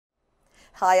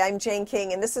Hi, I'm Jane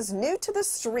King, and this is New to the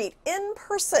Street, in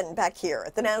person back here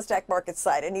at the NASDAQ market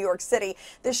site in New York City.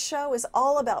 This show is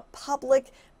all about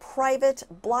public, private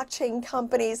blockchain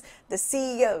companies, the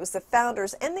CEOs, the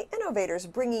founders, and the innovators,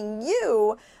 bringing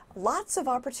you lots of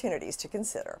opportunities to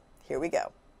consider. Here we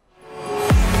go.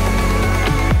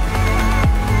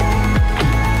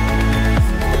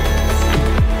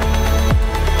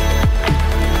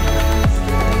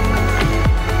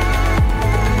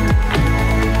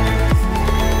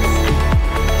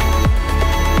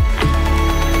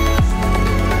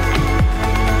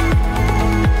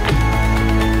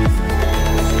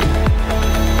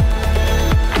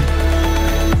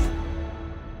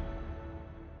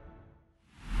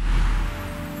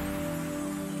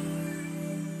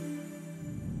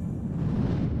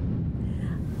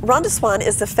 Rhonda Swan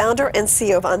is the founder and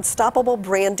CEO of Unstoppable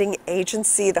Branding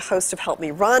Agency, the host of Help Me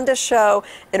Rhonda show,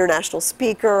 international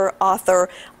speaker, author,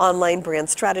 online brand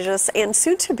strategist, and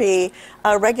soon to be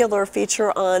a regular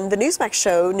feature on the Newsmax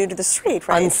show, New to the Street,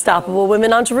 right? Unstoppable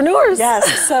Women Entrepreneurs.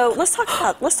 Yes. So let's talk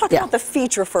about the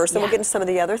feature first, and we'll get into some of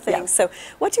the other things. So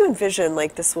what do you envision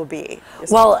like this will be?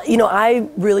 Well, you know, I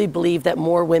really believe that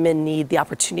more women need the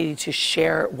opportunity to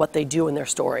share what they do in their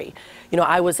story. You know,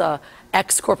 I was a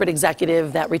ex-corporate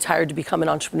executive that retired to become an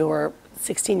entrepreneur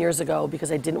 16 years ago because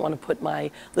I didn't want to put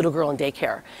my little girl in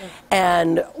daycare.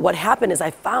 And what happened is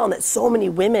I found that so many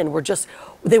women were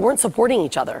they weren't supporting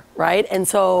each other, right? And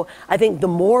so I think the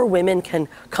more women can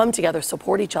come together,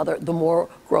 support each other, the more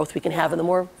growth we can have and the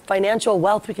more financial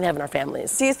wealth we can have in our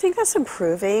families. Do you think that's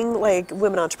improving, like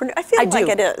women entrepreneurs? I feel like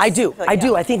it is. I do.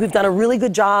 I think we've done a really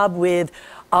good job with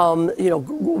you know,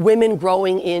 women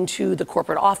growing into the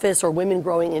corporate office or women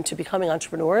growing into becoming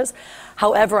entrepreneurs.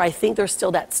 However, I think there's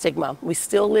still that stigma. We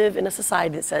still live in a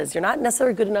society that says you're not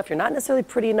necessarily good enough, you're not necessarily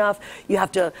pretty enough, you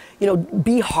have to, you know,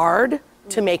 be hard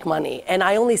to make money. And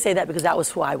I only say that because that was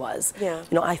who I was. Yeah.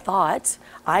 You know, I thought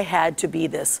I had to be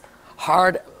this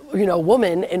hard, you know,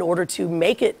 woman in order to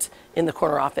make it in the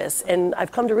corner office. And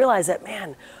I've come to realize that,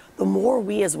 man, the more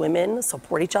we as women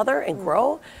support each other and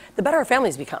grow, the better our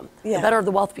families become, the better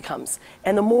the wealth becomes,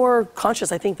 and the more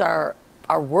conscious I think our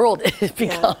world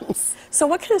becomes. So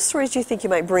what kind of stories do you think you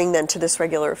might bring then to this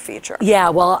regular feature? Yeah,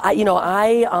 well,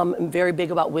 I am very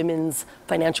big about women's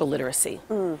financial literacy.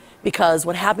 Because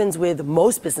what happens with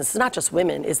most businesses, not just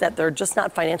women, is that they're just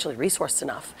not financially resourced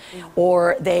enough,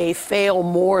 or they fail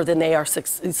more than they are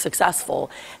successful.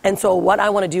 And so what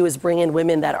I want to do is bring in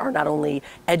women that are not only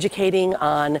educating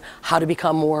on how to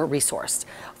become more resourced,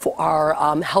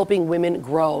 are helping women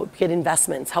grow, get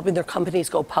investments, helping their companies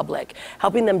go public,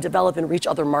 helping them develop and reach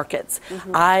other markets.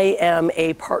 I am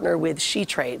a partner with She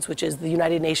Trades, which is the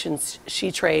United Nations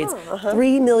She Trades,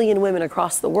 3 million women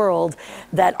across the world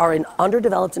that are in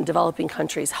underdeveloped and developing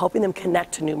countries, helping them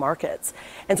connect to new markets.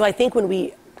 And so I think when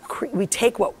we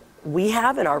take what we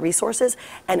have in our resources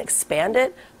and expand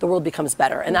it, the world becomes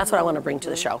better. And that's what I want to bring to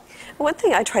the show. One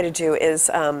thing I try to do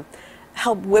is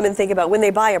help women think about when they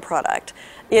buy a product.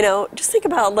 You know, just think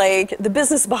about like the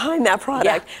business behind that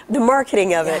product, the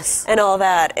marketing of it, and all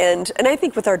that. And I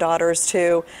think with our daughters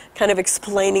too, kind of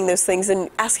explaining those things and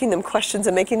asking them questions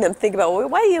and making them think about, well,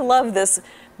 why do you love this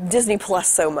Disney Plus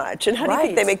so much, and how do you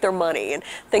think they make their money, and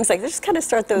things like that. Just kind of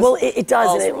start those. Well, it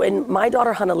does. And when my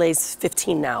daughter Hanalei's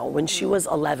 15 now, when she was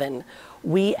 11,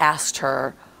 we asked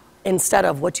her, instead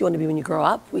of what do you want to be when you grow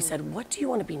up, we said, what do you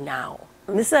want to be now?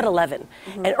 And this is at 11,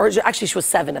 or actually she was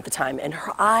 7 at the time, and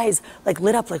her eyes like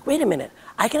lit up like, wait a minute,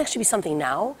 I can actually be something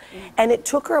now. And it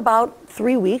took her about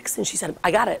 3 weeks, and she said,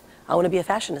 I got it. I want to be a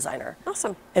fashion designer.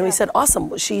 Awesome. And we said,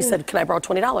 awesome. She said, can I borrow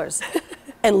 $20?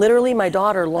 And literally my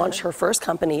daughter launched her first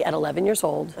company at 11 years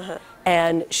old,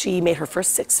 and she made her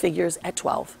first 6 figures at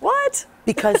 12. What?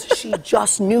 Because she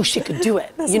just knew she could do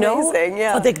it. That's you know? amazing,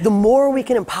 yeah. But the more we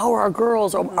can empower our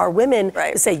girls or our women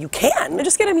to say, you can. And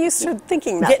just get them used to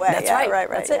thinking that way. That's right.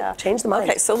 That's it. Change the mind.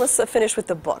 Okay, so let's finish with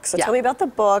the book. So tell me about the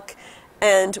book.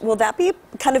 And will that be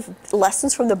kind of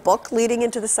lessons from the book leading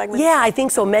into the segment? Yeah, I think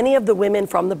so. Many of the women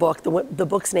from the book, the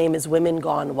book's name is Women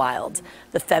Gone Wild,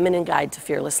 The Feminine Guide to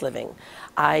Fearless Living.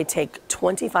 I take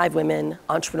 25 women,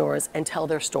 entrepreneurs, and tell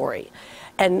their story.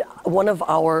 And one of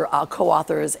our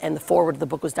co-authors and the foreword of the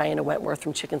book was Diana Wentworth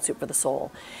from Chicken Soup for the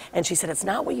Soul. And she said, it's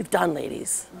not what you've done,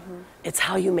 ladies. It's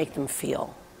how you make them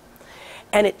feel.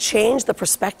 And it changed the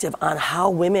perspective on how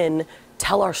women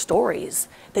tell our stories,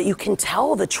 that you can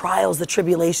tell the trials, the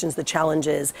tribulations, the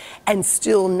challenges, and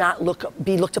still not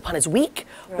be looked upon as weak,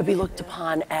 but be looked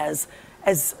upon as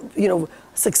you know,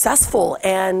 successful,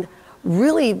 and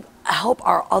really help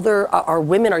our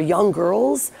women, our young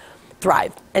girls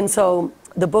thrive. And so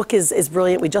The book is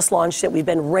brilliant. We just launched it. We've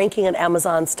been ranking on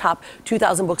Amazon's top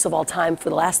 2,000 books of all time for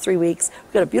the last 3 weeks.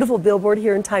 We've got a beautiful billboard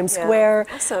here in Times Square.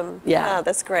 Awesome. Yeah,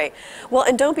 that's great. Well,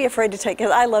 and don't be afraid to take,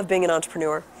 because I love being an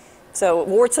entrepreneur. So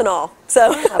warts and all.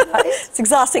 So it's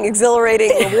exhausting,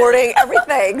 exhilarating, rewarding,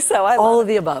 everything. So I love all of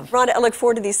the above. Rhonda, I look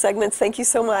forward to these segments. Thank you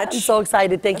so much. I'm so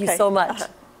excited. Thank you so much.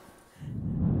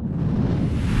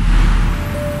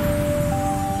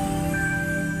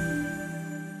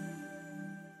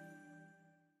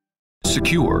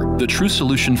 SKUR, the true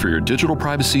solution for your digital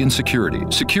privacy and security.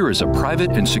 SKUR is a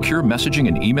private and secure messaging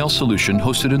and email solution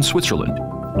hosted in Switzerland,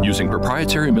 using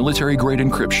proprietary military-grade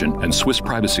encryption and Swiss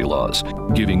privacy laws,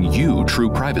 giving you true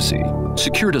privacy.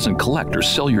 SKUR doesn't collect or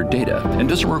sell your data and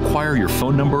doesn't require your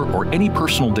phone number or any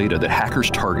personal data that hackers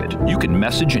target. You can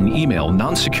message and email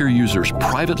non-secure users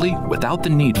privately without the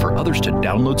need for others to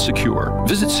download SKUR.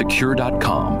 Visit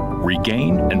sekur.com.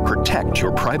 Regain and protect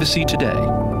your privacy today.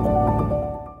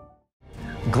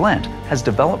 Glint has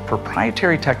developed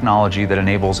proprietary technology that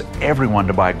enables everyone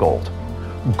to buy gold.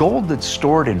 Gold that's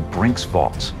stored in Brink's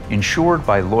vaults, insured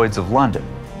by Lloyd's of London.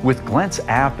 With Glint's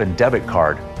app and debit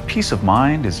card, peace of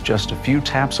mind is just a few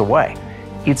taps away.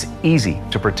 It's easy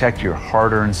to protect your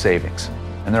hard-earned savings,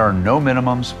 and there are no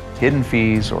minimums, hidden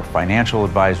fees, or financial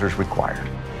advisors required.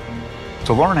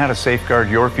 To learn how to safeguard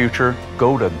your future,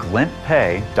 go to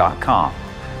glintpay.com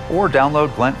or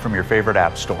download Glint from your favorite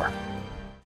app store.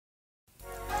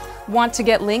 Want to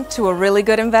get linked to a really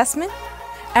good investment?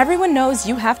 Everyone knows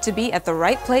you have to be at the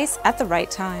right place at the right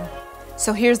time.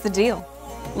 So here's the deal.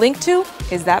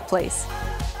 Link2 is that place.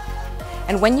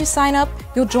 And when you sign up,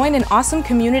 you'll join an awesome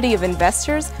community of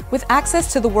investors with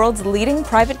access to the world's leading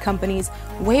private companies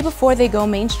way before they go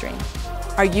mainstream.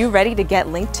 Are you ready to get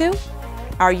linked to?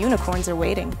 Our unicorns are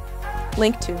waiting.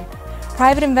 Link2.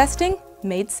 Private investing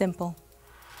made simple.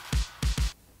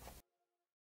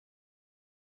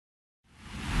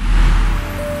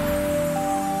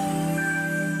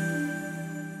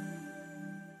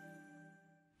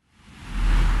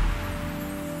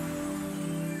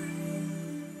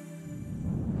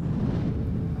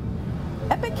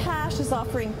 Epic Cash is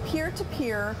offering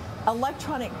peer-to-peer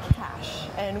electronic cash.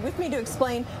 And with me to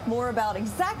explain more about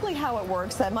exactly how it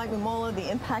works, Mike Mumola,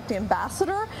 the Impact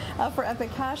Ambassador for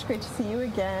Epic Cash. Great to see you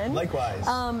again. Likewise.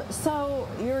 So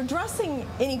you're addressing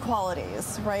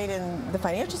inequalities, right, in the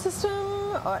financial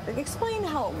system. Explain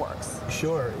how it works.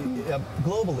 Sure.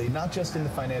 Globally, not just in the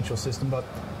financial system, but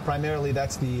primarily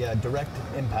that's the direct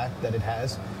impact that it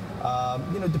has.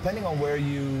 Depending on where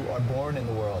you are born in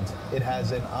the world, it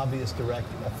has an obvious direct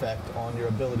effect on your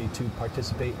ability to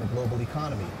participate in the global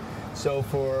economy. So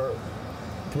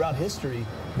throughout history,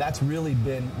 that's really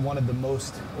been one of the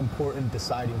most important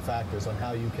deciding factors on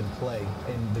how you can play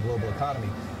in the global economy.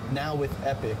 Now with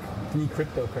Epic, through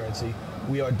cryptocurrency,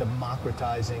 we are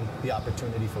democratizing the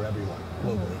opportunity for everyone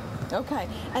globally. Okay,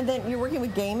 and then you're working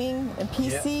with gaming and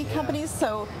PC companies,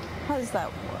 so how does that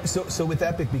work? So with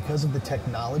Epic, because of the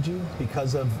technology,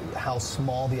 because of how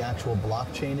small the actual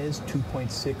blockchain is,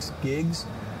 2.6 gigs,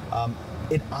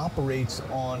 it operates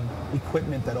on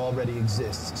equipment that already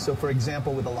exists. So for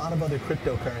example, with a lot of other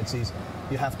cryptocurrencies,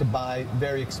 you have to buy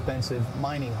very expensive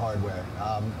mining hardware.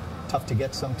 Tough to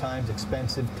get sometimes,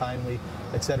 expensive, timely,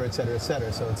 et cetera, et cetera, et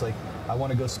cetera. So it's like, I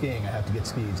want to go skiing, I have to get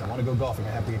skis. I want to go golfing,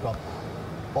 I have to get golf.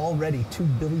 Already 2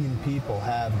 billion people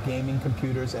have gaming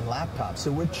computers and laptops,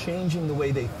 so we're changing the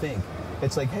way they think.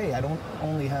 It's like, hey, I don't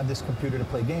only have this computer to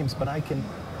play games, but I can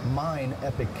mine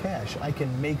Epic Cash. I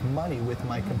can make money with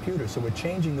my computer. So we're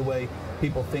changing the way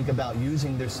people think about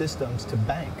using their systems to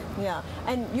bank. Yeah,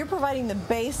 and you're providing the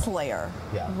base layer,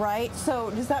 right?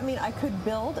 So does that mean I could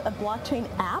build a blockchain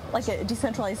app, like a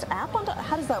decentralized app?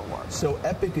 How does that work? So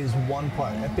Epic is one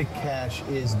part. Epic Cash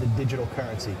is the digital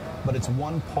currency, but it's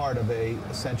one part of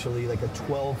essentially like a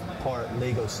 12-part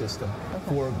Lego system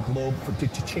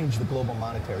to change the global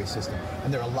monetary system.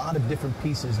 And there are a lot of different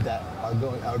pieces that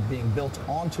are being built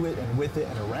onto it and with it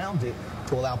and around it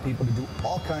to allow people to do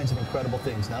all kinds of incredible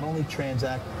things. Not only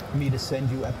transact, me to send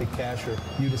you Epic Cash or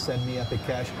you to send me Epic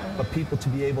Cash, but people to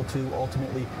be able to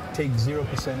ultimately take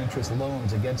 0% interest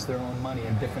loans against their own money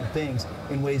and different things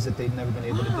in ways that they've never been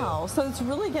able to do. Wow, so it's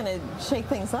really going to shake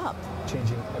things up.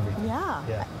 Changing everything.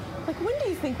 Yeah. Like, when do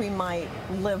you think we might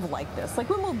live like this? Like,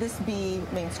 when will this be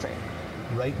mainstream?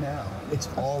 Right now. It's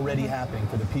already happening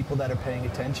for the people that are paying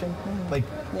attention. Like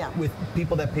with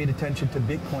people that paid attention to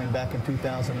Bitcoin back in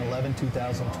 2011,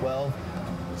 2012,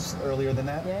 earlier than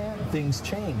that, things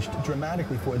changed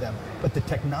dramatically for them. But the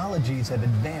technologies have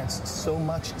advanced so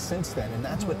much since then, and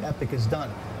that's what Epic has done.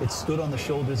 It stood on the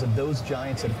shoulders of those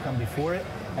giants that have come before it,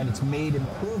 and it's made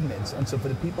improvements. And so for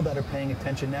the people that are paying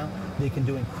attention now, they can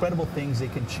do incredible things. They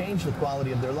can change the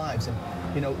quality of their lives. And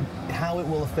how it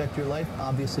will affect your life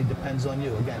obviously depends on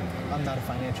you. Again, I'm not a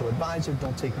financial advisor.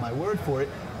 Don't take my word for it.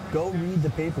 Go read the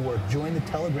paperwork, join the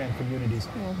Telegram communities,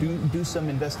 do some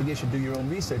investigation, do your own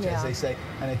research, as they say,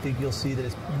 and I think you'll see that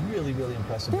it's really, really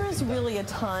impressive. There is really a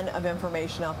ton of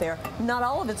information out there. Not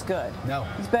all of it's good. No.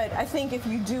 But I think if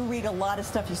you do read a lot of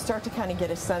stuff, you start to kind of get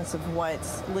a sense of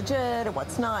what's legit or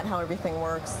what's not, how everything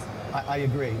works. I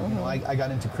agree. I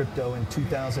got into crypto in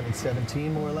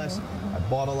 2017, more or less. I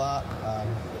bought a lot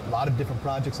of different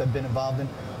projects I've been involved in.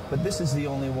 But this is the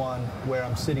only one where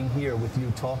I'm sitting here with you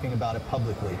talking about it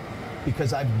publicly,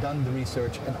 because I've done the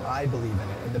research and I believe in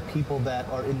it. And the people that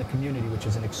are in the community, which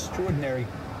is an extraordinary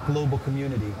global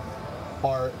community,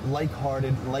 are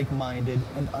like-hearted, like-minded,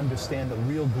 and understand the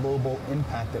real global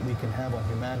impact that we can have on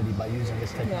humanity by using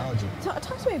this technology. Yeah.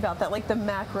 Talk to me about that, like the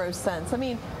macro sense. I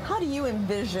mean, how do you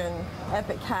envision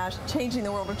Epic Cash changing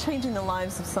the world or changing the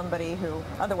lives of somebody who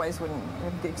otherwise wouldn't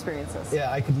have experienced this?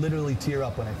 Yeah, I could literally tear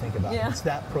up when I think about it. It's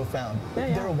that profound.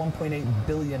 There are 1.8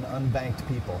 billion unbanked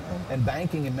people, and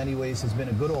banking in many ways has been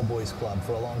a good old boys club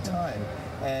for a long time.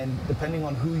 And depending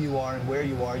on who you are and where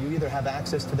you are, you either have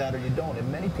access to that or you don't.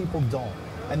 And many people don't.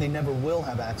 And they never will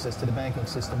have access to the banking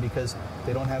system because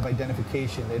they don't have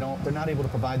identification. They're not able to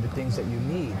provide the things that you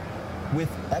need.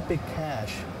 With Epic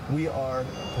Cash, we are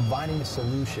providing a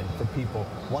solution for people,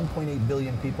 1.8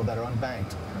 billion people that are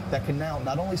unbanked, that can now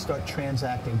not only start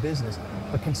transacting business,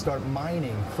 but can start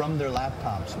mining from their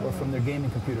laptops or from their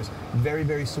gaming computers very,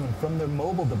 very soon, from their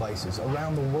mobile devices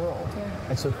around the world.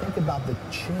 And so think about the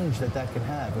change that can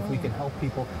have if we can help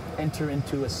people enter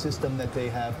into a system that they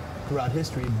have throughout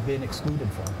history been excluded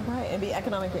from. Right, and be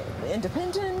economically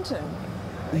independent and...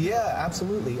 Yeah,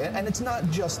 absolutely. And it's not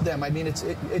just them. I mean,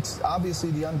 it's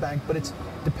obviously the unbanked, but it's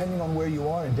depending on where you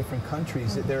are in different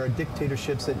countries. There are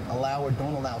dictatorships that allow or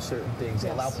don't allow certain things. They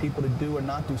allow people to do or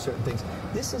not do certain things.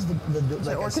 This is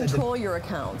like or I said, control your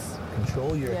accounts.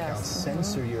 Control your accounts.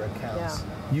 Censor your accounts.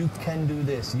 You can do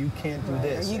this. You can't do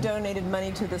this. Or you donated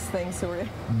money to this thing, so we're...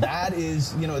 That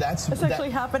is, that's actually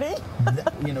happening.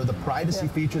 The privacy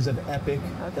features of Epic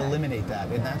eliminate that,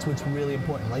 and that's what's really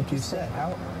important. Like you said,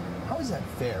 how is that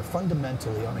fair?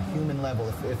 Fundamentally, on a human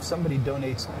level, if somebody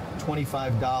donates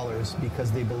 $25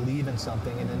 because they believe in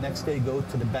something, and the next day go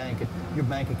to the bank and your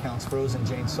bank account's frozen,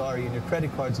 Jane, sorry, and your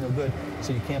credit card's no good,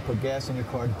 so you can't put gas in your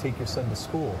car to take your son to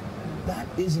school. That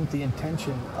isn't the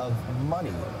intention of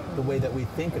money, the way that we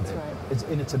think of it. It's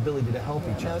in its ability to help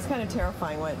each other. No, it's kind of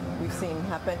terrifying what we've seen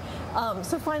happen.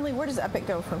 So finally, where does Epic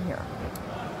go from here?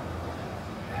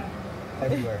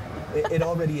 Everywhere. It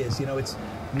already is.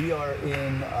 We are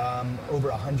in over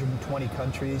 120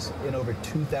 countries, in over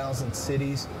 2,000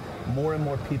 cities. More and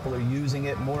more people are using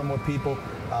it. More and more people,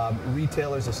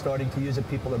 retailers are starting to use it.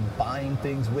 People are buying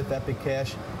things with Epic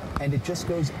Cash, and it just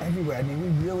goes everywhere. I mean,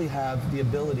 we really have the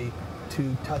ability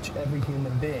to touch every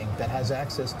human being that has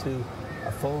access to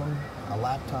a phone, a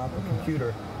laptop, a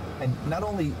computer, and not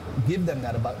only give them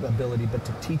that ability, but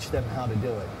to teach them how to do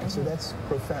it. And so that's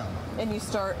profound. And you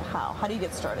start how? How do you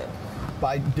get started?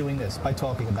 By doing this, by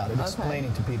talking about it,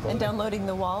 explaining to people. And downloading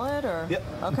the wallet, or? Yep.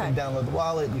 You can download the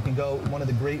wallet. You can go, one of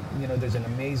the great, there's an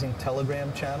amazing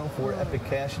Telegram channel for Epic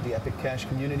Cash, the Epic Cash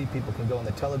community. People can go on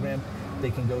the Telegram. They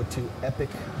can go to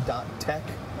epic.tech.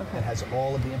 It has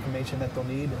all of the information that they'll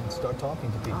need and start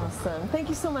talking to people. Awesome. Thank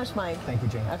you so much, Mike. Thank you,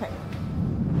 Jane. Okay.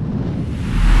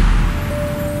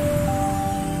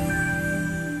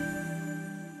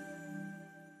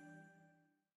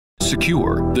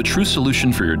 SKUR, the true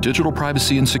solution for your digital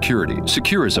privacy and security.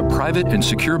 SKUR is a private and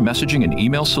secure messaging and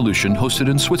email solution hosted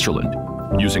in Switzerland,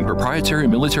 using proprietary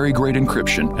military-grade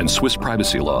encryption and Swiss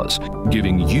privacy laws,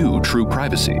 giving you true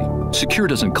privacy. SKUR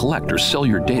doesn't collect or sell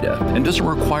your data and doesn't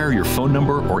require your phone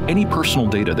number or any personal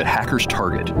data that hackers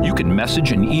target. You can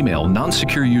message and email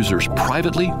non-secure users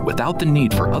privately without the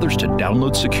need for others to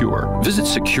download SKUR. Visit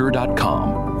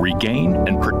SKUR.com. Regain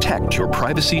and protect your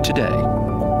privacy today.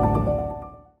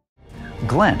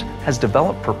 Glint has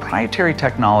developed proprietary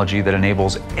technology that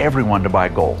enables everyone to buy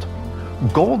gold.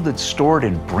 Gold that's stored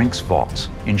in Brink's vaults,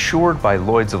 insured by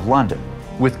Lloyd's of London.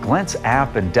 With Glint's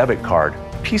app and debit card,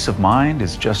 peace of mind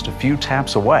is just a few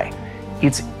taps away.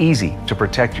 It's easy to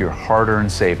protect your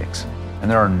hard-earned savings, and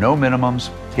there are no minimums,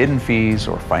 hidden fees,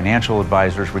 or financial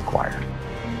advisors required.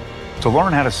 To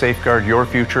learn how to safeguard your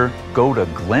future, go to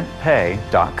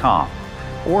glintpay.com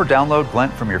or download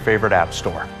Glint from your favorite app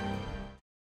store.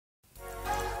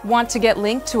 Want to get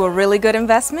linked to a really good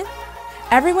investment?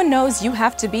 Everyone knows you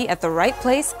have to be at the right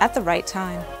place at the right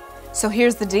time. So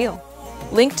here's the deal.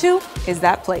 Link to is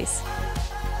that place.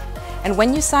 And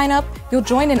when you sign up, you'll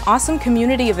join an awesome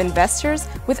community of investors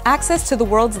with access to the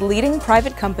world's leading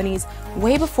private companies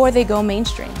way before they go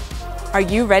mainstream. Are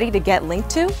you ready to get linked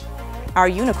to? Our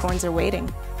unicorns are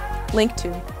waiting. Linked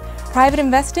to. Private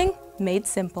investing made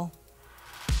simple.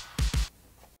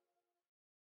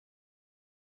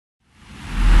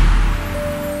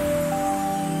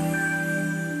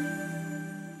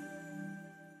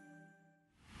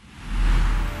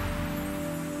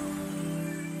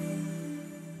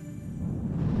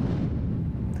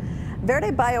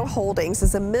 Verde Bio Holdings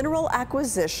is a mineral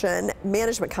acquisition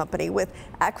management company with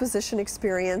acquisition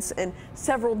experience in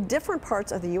several different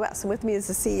parts of the U.S. And with me is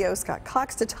the CEO, Scott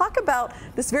Cox, to talk about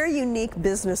this very unique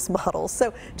business model.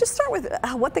 So just start with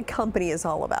what the company is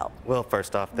all about. Well,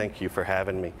 first off, thank you for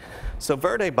having me. So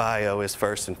Verde Bio is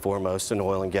first and foremost an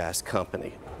oil and gas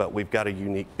company, but we've got a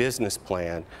unique business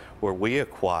plan where we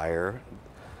acquire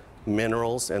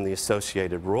minerals and the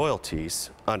associated royalties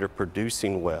under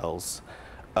producing wells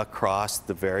across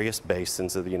the various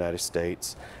basins of the United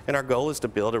States. And our goal is to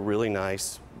build a really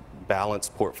nice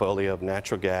balanced portfolio of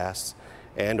natural gas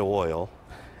and oil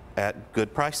at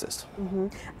good prices. Mm-hmm.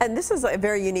 And this is a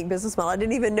very unique business model. I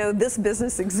didn't even know this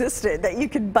business existed, that you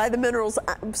could buy the minerals.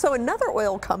 So another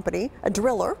oil company, a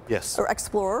driller, yes, or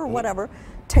explorer or whatever,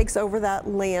 takes over that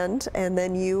land, and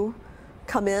then you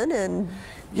come in and...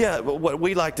 Yeah, what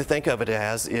we like to think of it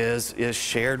as is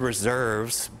shared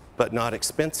reserves, but not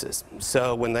expenses.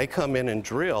 So when they come in and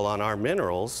drill on our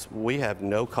minerals, we have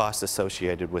no cost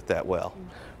associated with that well.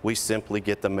 We simply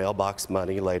get the mailbox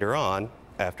money later on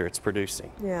after it's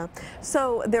producing. Yeah.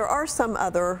 So there are some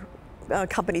other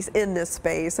companies in this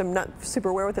space. I'm not super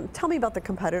aware with them. Tell me about the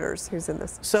competitors who's in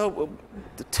this. So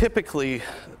typically,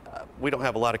 we don't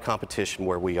have a lot of competition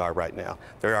where we are right now.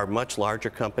 There are much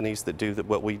larger companies that do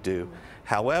what we do.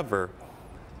 However,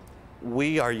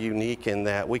 we are unique in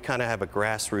that we kind of have a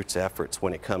grassroots efforts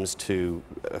when it comes to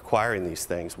acquiring these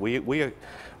things. We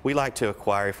like to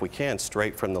acquire, if we can,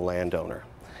 straight from the landowner.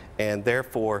 And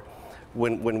therefore,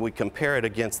 when we compare it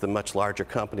against the much larger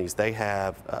companies, they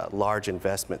have a large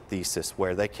investment thesis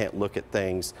where they can't look at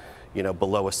things, you know,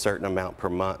 below a certain amount per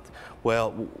month.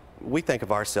 Well, we think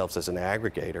of ourselves as an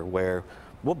aggregator where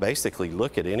we'll basically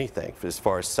look at anything as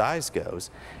far as size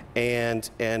goes, and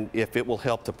if it will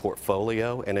help the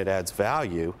portfolio and it adds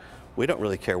value, we don't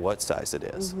really care what size it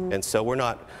is. Mm-hmm. And so we're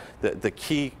not, the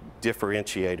key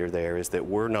differentiator there is that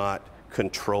we're not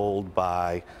controlled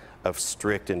by a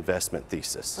strict investment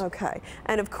thesis. Okay,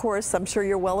 and of course, I'm sure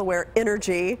you're well aware,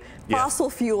 energy, fossil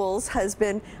fuels has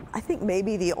been, I think,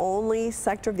 maybe the only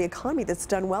sector of the economy that's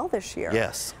done well this year.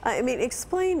 Yes. I mean,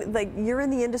 explain, like, you're in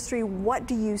the industry, what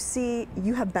do you see?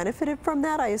 You have benefited from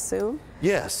that, I assume?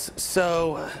 Yes,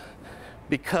 so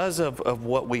because of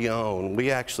what we own, we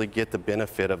actually get the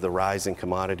benefit of the rise in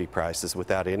commodity prices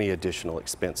without any additional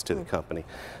expense to the company.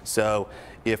 So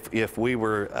if we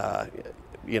were,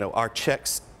 you know, our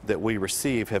checks that we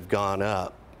receive have gone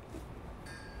up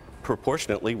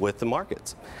proportionately with the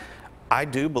markets. I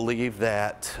do believe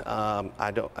that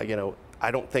I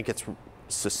don't think it's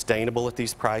sustainable at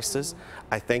these prices.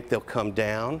 I think they'll come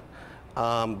down,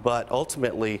 but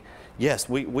ultimately, yes,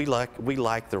 we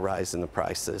like the rise in the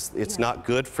prices. It's not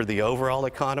good for the overall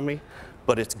economy,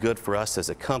 but it's good for us as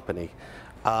a company.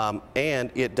 And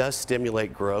it does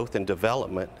stimulate growth and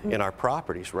development in our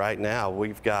properties. Right now,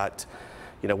 we've got,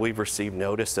 you know, we've received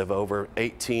notice of over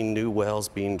 18 new wells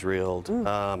being drilled,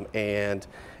 and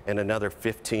another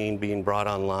 15 being brought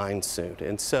online soon.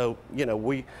 And so, you know,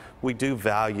 we do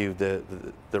value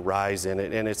the rise in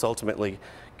it, and it's ultimately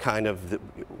kind of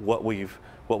what we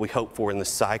hope for in the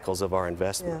cycles of our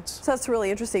investments. Yeah. So that's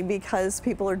really interesting because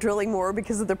people are drilling more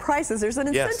because of the prices. There's an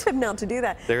incentive now to do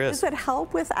that. There is. Does that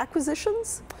help with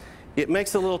acquisitions? It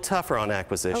makes it a little tougher on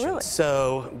acquisitions. Oh, really?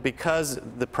 So because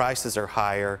the prices are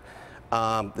higher,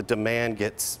 the demand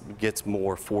gets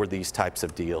more for these types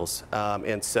of deals.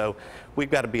 And so we've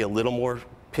got to be a little more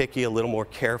picky, a little more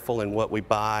careful in what we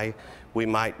buy. We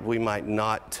might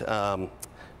not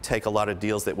take a lot of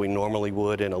deals that we normally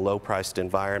would in a low-priced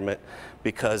environment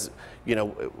because, you know,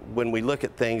 when we look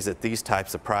at things at these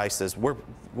types of prices,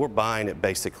 we're buying at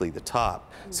basically the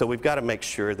top. So we've got to make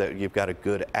sure that you've got a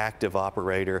good active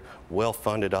operator,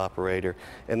 well-funded operator,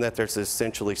 and that there's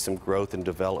essentially some growth and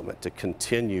development to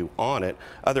continue on it.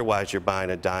 Otherwise, you're buying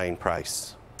a dying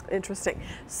price. Interesting.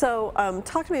 So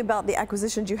talk to me about the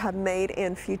acquisitions you have made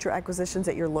and future acquisitions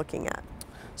that you're looking at.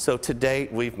 So to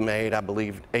date, we've made, I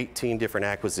believe, 18 different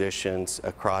acquisitions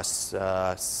across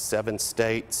 7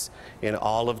 states in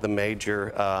all of the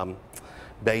major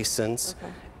basins.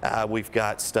 Okay. We've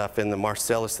got stuff in the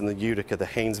Marcellus and the Utica, the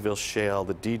Haynesville Shale,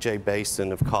 the DJ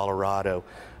Basin of Colorado,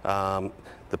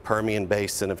 the Permian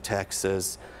Basin of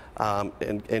Texas,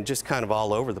 and just kind of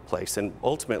all over the place. And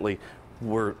ultimately,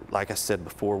 we're, like I said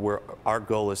before, our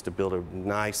goal is to build a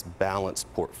nice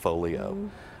balanced portfolio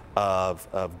of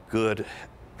good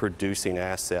producing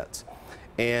assets.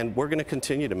 And we're going to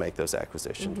continue to make those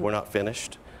acquisitions. We're not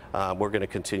finished. We're going to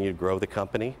continue to grow the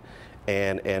company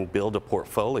and build a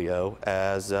portfolio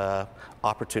as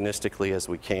opportunistically as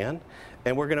we can.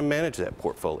 And we're going to manage that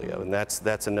portfolio. And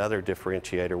that's another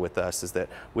differentiator with us, is that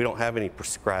we don't have any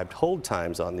prescribed hold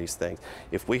times on these things.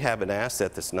 If we have an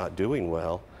asset that's not doing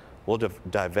well, we'll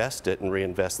divest it and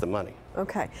reinvest the money.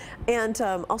 Okay, and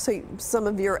also some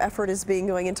of your effort is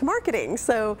going into marketing,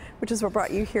 so which is what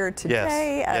brought you here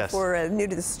today. Yes. For New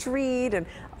to the Street, and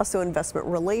also investment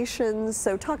relations.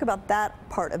 So talk about that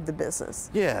part of the business.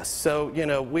 Yes, so you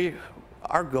know,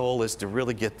 our goal is to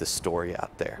really get the story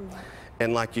out there.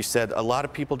 And like you said, a lot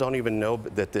of people don't even know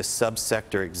that this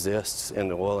subsector exists in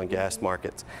the oil and gas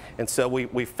markets. And so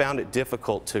we found it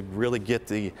difficult to really get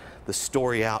the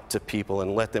story out to people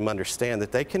and let them understand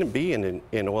that they can be in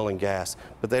oil and gas,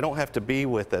 but they don't have to be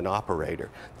with an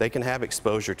operator. They can have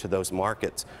exposure to those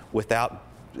markets without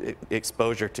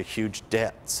exposure to huge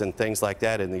debts and things like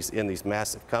that in these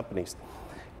massive companies.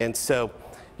 And so,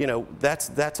 you know,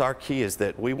 that's our key, is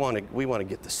that we want to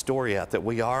get the story out that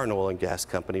we are an oil and gas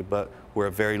company, but we're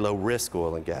a very low risk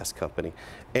oil and gas company,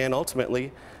 and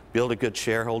ultimately build a good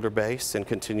shareholder base and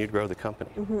continue to grow the company.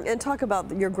 And talk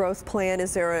about your growth plan.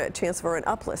 Is there a chance for an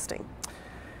uplisting?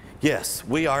 Yes,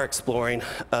 we are exploring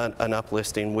an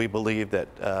uplisting. We believe that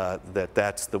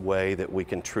that's the way that we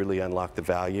can truly unlock the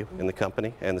value in the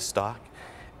company and the stock.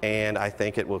 And I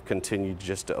think it will continue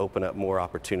just to open up more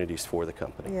opportunities for the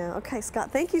company. Yeah, okay,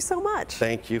 Scott, thank you so much.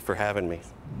 Thank you for having me.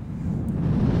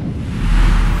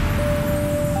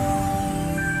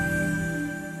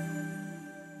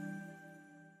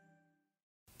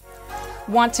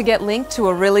 Want to get linked to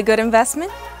a really good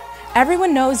investment?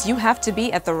 Everyone knows you have to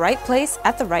be at the right place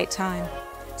at the right time.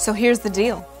 So here's the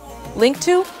deal.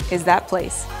 Link2 is that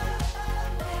place.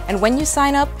 And when you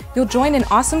sign up, you'll join an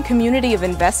awesome community of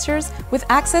investors with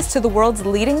access to the world's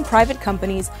leading private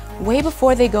companies way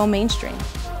before they go mainstream.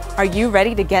 Are you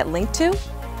ready to get linked to?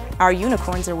 Our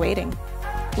unicorns are waiting.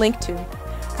 Link2.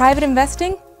 Private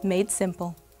investing made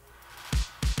simple.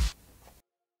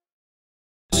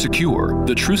 SKUR,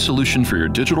 the true solution for your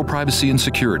digital privacy and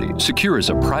security. SKUR is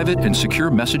a private and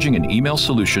secure messaging and email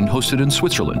solution hosted in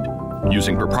Switzerland,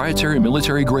 using proprietary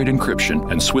military-grade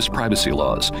encryption and Swiss privacy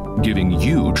laws, giving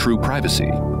you true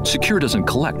privacy. SKUR doesn't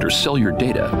collect or sell your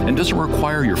data and doesn't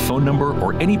require your phone number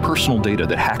or any personal data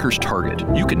that hackers target.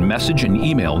 You can message and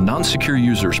email non-secure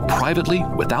users privately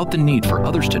without the need for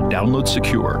others to download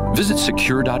SKUR. Visit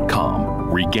SKUR.com.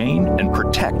 Regain and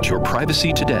protect your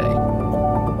privacy today.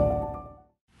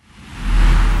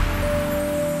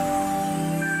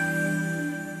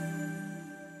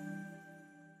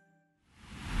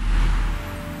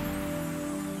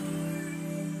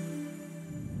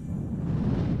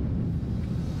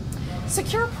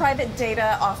 Secure Private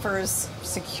Data offers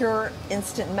secure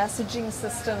instant messaging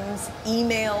systems,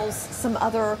 emails, some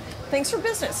other things for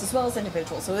business as well as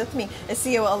individuals. So with me is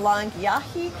CEO Alain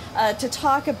Ghiai to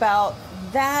talk about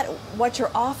that, what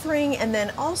you're offering, and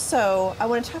then also I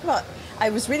want to talk about, I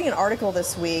was reading an article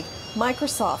this week,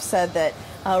 Microsoft said that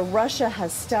Russia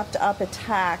has stepped up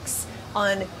attacks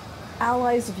on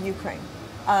allies of Ukraine.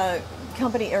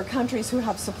 Countries who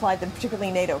have supplied them,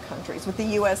 particularly NATO countries, with the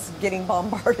U.S. getting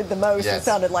bombarded the most. Yes. It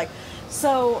sounded like.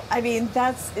 So, I mean,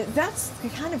 that's the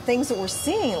kind of things that we're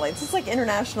seeing. Like, this is like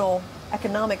international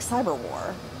economic cyber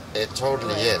war. It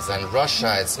totally is. And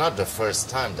Russia, it's not the first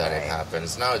time that it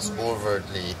happens. Now it's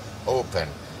overtly open.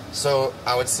 So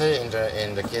I would say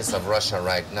in the case of Russia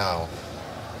right now,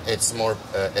 it's more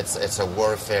it's a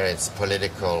warfare. It's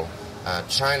political.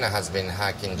 China has been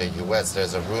hacking the U.S.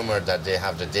 There's a rumor that they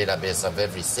have the database of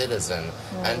every citizen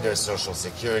and their social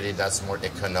security. That's more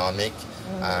economic,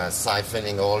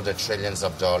 siphoning all the trillions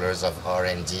of dollars of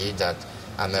R&D that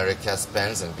America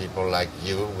spends, and people like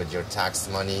you with your tax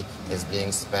money is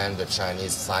being spent. The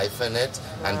Chinese siphon it,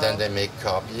 and then they make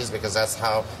copies, because that's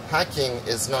how hacking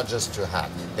is. Not just to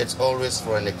hack, it's always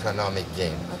for an economic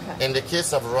gain. Okay. In the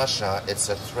case of Russia, it's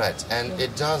a threat, and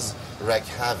it does wreak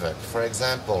havoc. For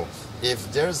example,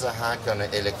 if there's a hack on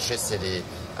an electricity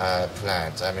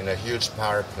plant, I mean a huge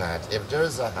power plant, if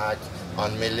there's a hack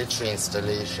on military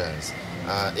installations,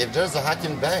 if there's a hack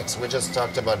in banks, we just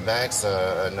talked about banks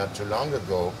not too long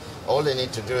ago, All they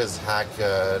need to do is hack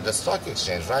the stock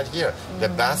exchange right here, the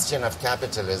bastion of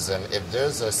capitalism. If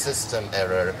there's a system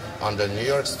error on the New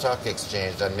York Stock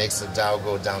Exchange that makes the Dow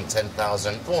go down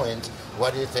 10,000 points,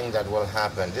 what do you think that will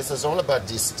happen? This is all about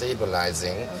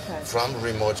destabilizing from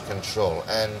remote control.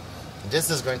 And this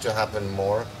is going to happen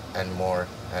more and more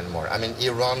and more. I mean,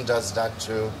 Iran does that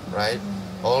too, right?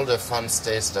 All the fun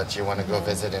states that you want to go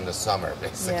visit in the summer,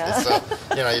 basically. Yeah. So,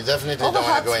 you know, you definitely don't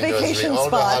want to go into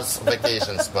all the hot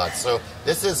vacation spots. So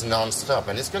this is nonstop,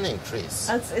 and it's going to increase.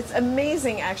 It's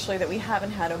amazing, actually, that we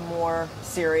haven't had a more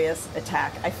serious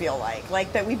attack, I feel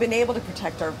like that we've been able to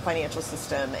protect our financial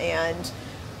system and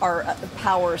our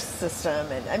power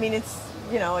system. And I mean, it's,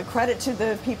 you know, a credit to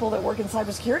the people that work in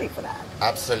cybersecurity for that.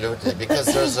 Absolutely, because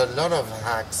there's a lot of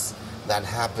hacks that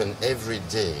happen every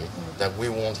day that we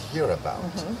won't hear about.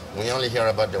 We only hear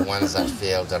about the ones that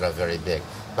fail, that are very big.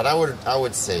 But I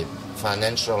would say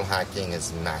financial hacking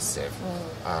is massive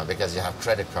because you have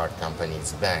credit card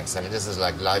companies, banks. I mean, this is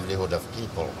like livelihood of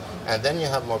people. And then you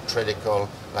have more critical,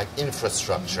 like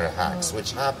infrastructure hacks,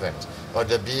 which happened, or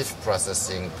the beef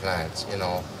processing plant, you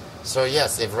know. So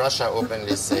yes, if Russia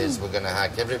openly says we're going to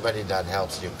hack everybody that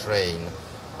helps Ukraine,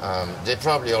 they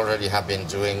probably already have been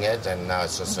doing it, and now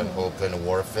it's just an open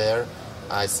warfare.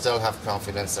 I still have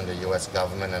confidence in the U.S.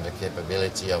 government and the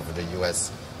capability of the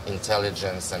U.S.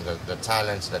 intelligence and the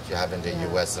talent that you have in the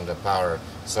U.S. and the power.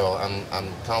 So I'm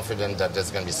confident that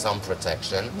there's going to be some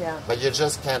protection. But you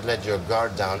just can't let your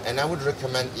guard down. And I would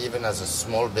recommend, even as a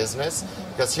small business,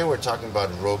 because here we're talking about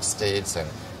rogue states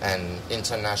and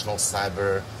international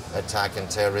cyber attack and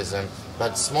terrorism.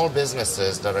 But small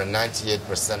businesses that are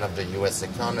 98% of the U.S.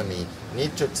 economy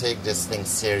need to take this thing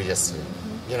seriously.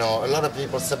 You know, a lot of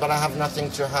people say, but I have nothing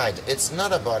to hide. It's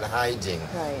not about hiding.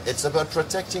 It's about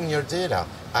protecting your data.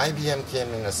 IBM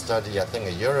came in a study, I think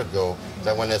a year ago,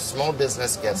 that when a small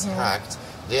business gets hacked,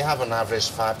 they have on average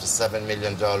 $5 to $7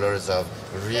 million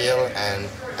of real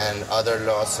and other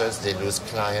losses. They lose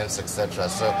clients, etc.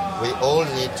 So we all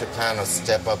need to kind of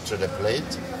step up to the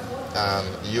plate,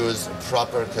 use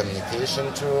proper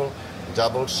communication tool,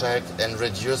 double check, and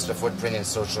reduce the footprint in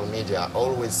social media. I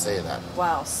always say that.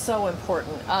 Wow, so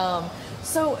important.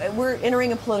 So we're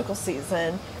entering a political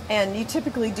season, and you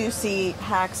typically do see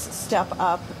hacks step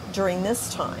up during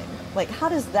this time. Like, how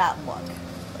does that look?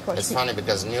 It's funny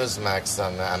because Newsmax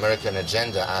on American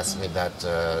Agenda asked me that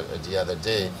the other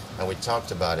day, and we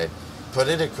talked about it.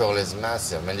 Political is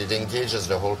massive, and it engages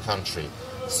the whole country.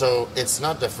 So it's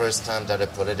not the first time that a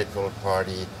political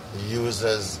party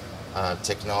uses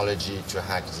technology to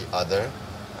hack the other.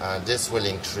 This will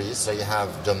increase. So you have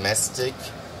domestic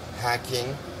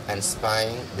hacking and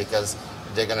spying, because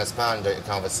they're going to spy on the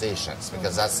conversations,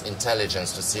 because that's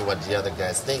intelligence to see what the other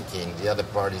guy's thinking, the other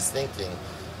party's thinking.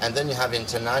 And then you have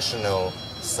international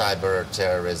cyber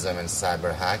terrorism and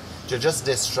cyber hack to just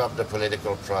disrupt the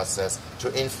political process,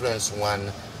 to influence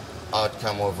one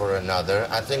outcome over another.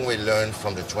 I think we learned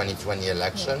from the 2020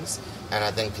 elections, and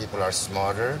I think people are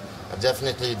smarter. I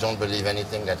definitely don't believe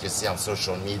anything that you see on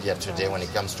social media today when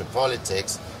it comes to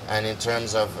politics. And in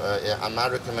terms of my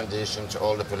recommendation to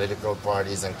all the political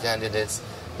parties and candidates,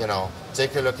 you know,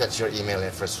 take a look at your email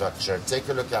infrastructure. Take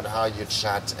a look at how you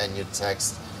chat and you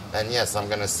text. And yes, I'm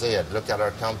going to say it. Look at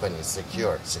our company,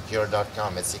 Sekur,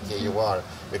 Sekur.com, SEKUR,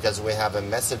 because we have a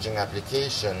messaging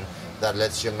application that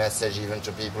lets you message even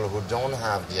to people who don't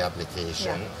have the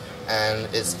application.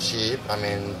 And it's cheap. I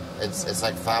mean, it's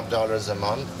like $5 a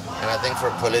month. And I think for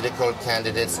political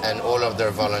candidates and all of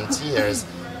their volunteers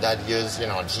that use, you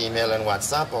know, Gmail and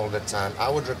WhatsApp all the time,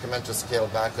 I would recommend to scale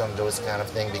back on those kind of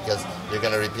things, because you're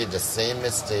going to repeat the same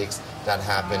mistakes that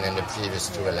happened in the previous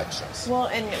two elections. Well,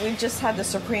 and we just had the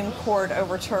Supreme Court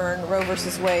overturn Roe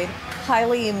versus Wade.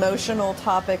 Highly emotional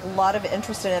topic, a lot of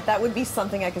interest in it. That would be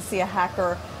something I could see a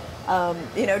hacker,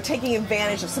 you know, taking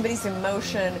advantage of somebody's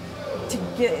emotion to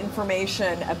get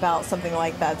information about something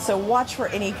like that. So watch for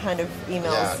any kind of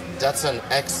emails. Yeah, that's an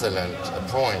excellent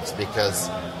point, because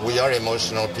we are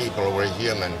emotional people, we're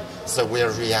human, so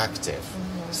we're reactive.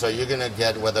 So you're going to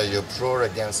get, whether you're pro or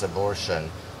against abortion,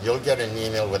 you'll get an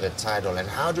email with a title. And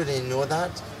how do they know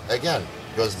that? Again,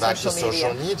 goes back to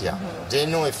social media. They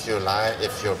know if you lie,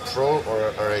 if you're pro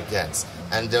or against.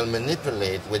 And they'll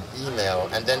manipulate with email,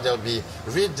 and then they'll be,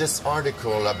 read this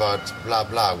article about blah,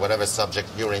 blah, whatever subject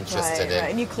you're interested in.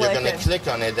 And you're going to click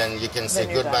on it, and you can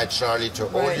say goodbye, Charlie, to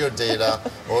all your data,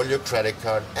 all your credit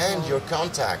card, and your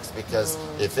contacts. Because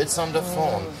if it's on the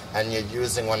phone and you're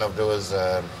using one of those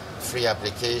free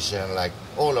applications, like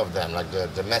all of them, like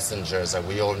the messengers that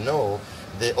we all know,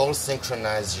 they all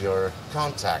synchronize your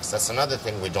contacts. That's another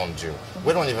thing we don't do.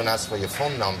 We don't even ask for your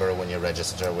phone number when you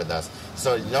register with us.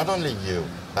 So not only you,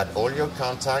 but all your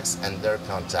contacts and their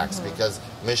contacts, because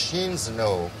machines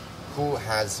know who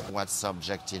has what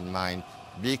subject in mind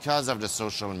because of the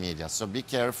social media. So be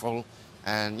careful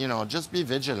and, you know, just be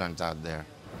vigilant out there.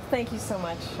 Thank you so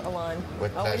much, Alain.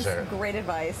 With pleasure. Always great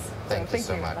advice. Thank you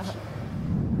so much.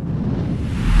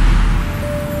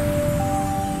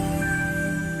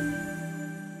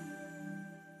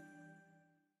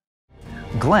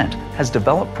 Glint has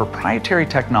developed proprietary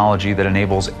technology that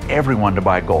enables everyone to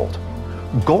buy gold.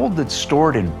 Gold that's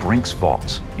stored in Brink's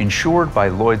vaults, insured by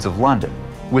Lloyd's of London.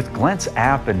 With Glint's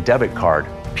app and debit card,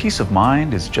 peace of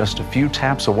mind is just a few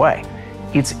taps away.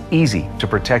 It's easy to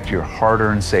protect your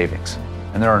hard-earned savings,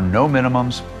 and there are no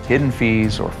minimums, hidden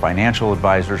fees, or financial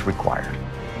advisors required.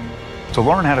 To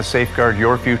learn how to safeguard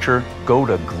your future, go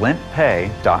to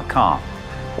glintpay.com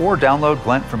or download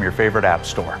Glint from your favorite app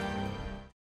store.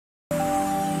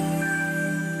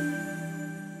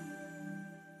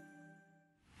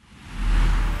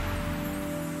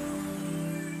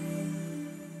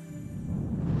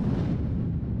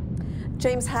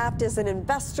 James Haft is an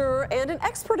investor and an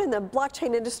expert in the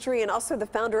blockchain industry and also the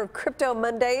founder of Crypto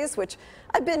Mondays, which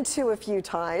I've been to a few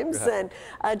times. And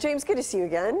James, good to see you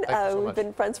again. We've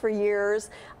been friends for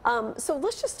years. So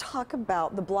let's just talk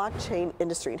about the blockchain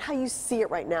industry and how you see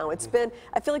it right now. It's been,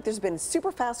 I feel like there's been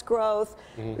super fast growth.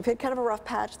 We've had kind of a rough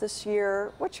patch this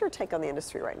year. What's your take on the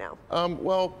industry right now?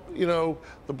 Well, you know,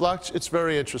 it's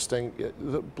very interesting.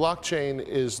 The blockchain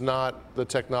is not the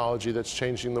technology that's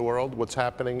changing the world. What's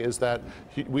happening is that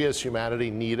we as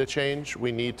humanity need a change.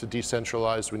 We need to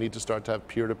decentralize. We need to start to have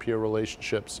peer-to-peer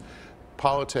relationships.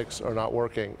 Politics are not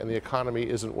working, and the economy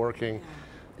isn't working.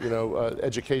 You know,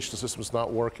 education system's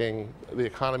not working. The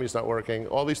economy's not working.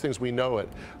 All these things, we know it,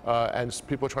 and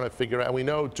people are trying to figure out. And we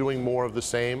know doing more of the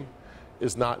same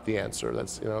is not the answer.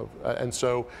 That's, you know, and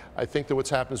so I think that what's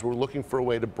happened is we're looking for a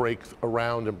way to break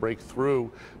around and break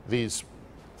through these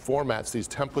formats, these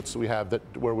templates that we have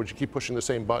where we keep pushing the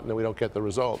same button and we don't get the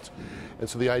result. And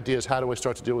so the idea is, how do I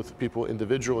start to deal with people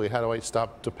individually? How do I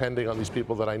stop depending on these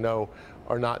people that I know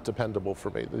are not dependable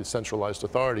for me, the centralized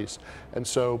authorities? And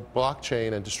so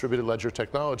blockchain and distributed ledger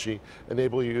technology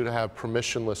enable you to have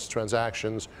permissionless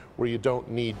transactions where you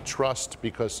don't need trust,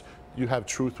 because you have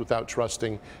truth without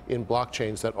trusting in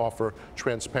blockchains that offer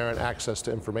transparent access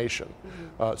to information.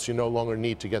 So you no longer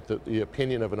need to get the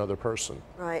opinion of another person.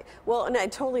 Right. Well, and I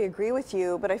totally agree with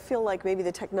you, but I feel like maybe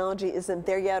the technology isn't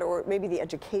there yet, or maybe the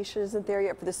education isn't there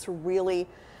yet for this to really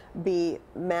be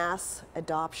mass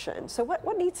adoption. So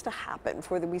what needs to happen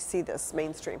before we see this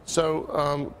mainstream?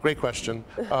 So great question.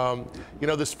 You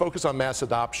know, this focus on mass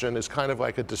adoption is kind of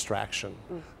like a distraction.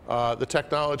 The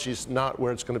technology's not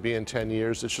where it's going to be in 10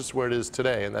 years, it's just where it is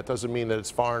today, and that doesn't mean that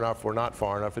it's far enough or not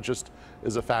far enough. It just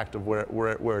is a fact of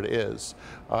where it is.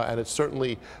 And it's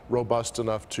certainly robust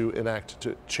enough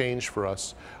to change for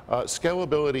us.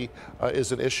 Scalability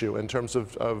is an issue in terms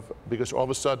of, because all of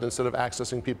a sudden, instead of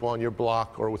accessing people on your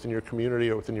block or within your community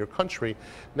or within your country,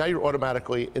 now you're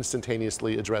automatically,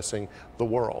 instantaneously addressing the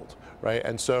world, right?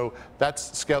 And so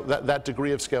that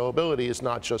degree of scalability is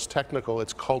not just technical,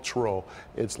 it's cultural,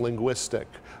 it's linguistic,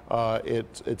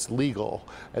 it's legal.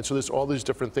 And so there's all these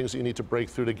different things that you need to break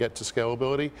through to get to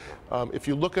scalability. If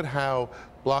you look at how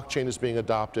blockchain is being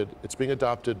adopted, it's being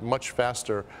adopted much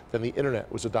faster than the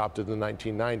internet was adopted in the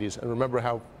 1990s. And remember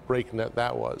how breakneck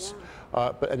that was.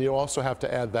 And you also have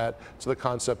to add that to the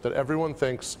concept that everyone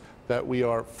thinks that we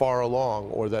are far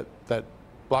along, or that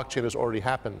blockchain has already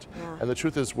happened. And the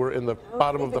truth is, we're in the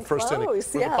bottom of the first inning. We're in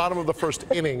the bottom of the first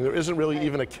inning. There isn't really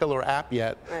even a killer app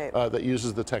yet that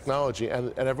uses the technology.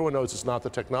 And everyone knows it's not the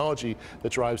technology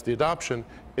that drives the adoption,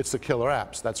 it's the killer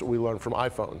apps. That's what we learned from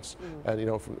iPhones. And you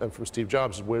know, from Steve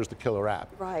Jobs, where's the killer app?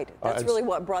 Right. That's really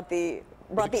what brought the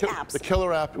apps. The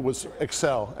killer app was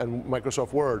Excel and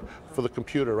Microsoft Word for the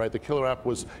computer, right? The killer app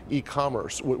was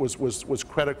e-commerce, was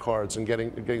credit cards and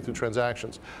getting through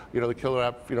transactions. You know, the killer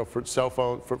app, you know, for cell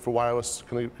phone, for wireless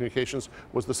communications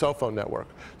was the cell phone network.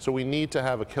 So we need to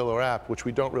have a killer app, which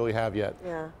we don't really have yet.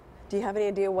 Yeah. Do you have any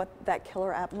idea what that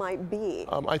killer app might be?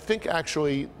 I think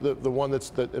actually the one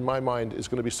that in my mind is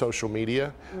going to be social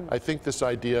media. I think this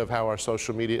idea of how our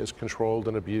social media is controlled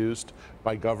and abused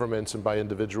by governments and by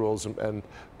individuals and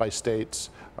by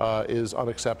states is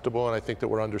unacceptable, and I think that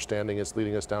we're understanding it's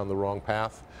leading us down the wrong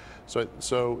path.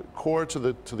 So core to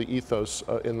the ethos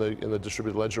in the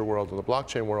distributed ledger world and the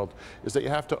blockchain world is that you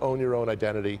have to own your own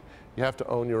identity. You have to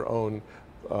own your own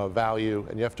value,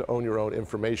 and you have to own your own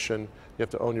information. You have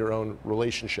to own your own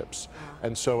relationships.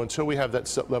 And so until we have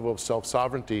that level of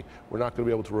self-sovereignty, we're not going to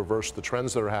be able to reverse the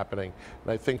trends that are happening.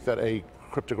 And I think that a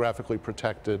cryptographically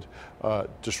protected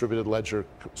distributed ledger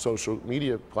social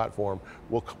media platform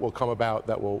will come about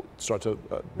that will start to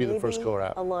be the first killer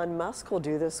app. Elon Musk will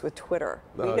do this with Twitter.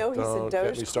 We know he's a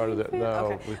Doge. Get me started.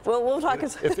 No. Okay. Well, we'll talk.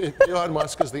 If Elon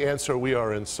Musk is the answer, we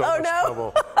are in so much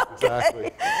trouble. Exactly.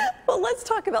 Okay. Well, let's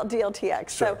talk about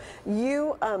DLTx. Sure. So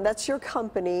you, that's your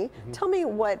company. Tell me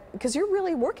because you're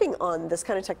really working on this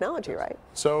kind of technology, right?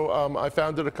 So I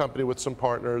founded a company with some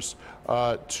partners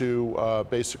to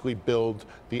basically build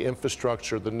the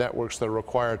infrastructure, the networks that are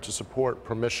required to support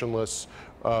permissionless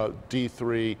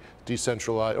D3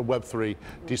 decentralized Web3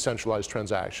 decentralized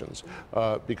transactions,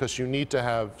 because you need to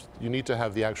have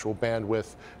the actual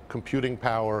bandwidth, computing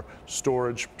power,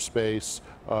 storage space,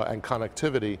 and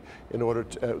connectivity in order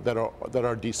to, that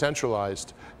are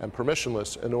decentralized and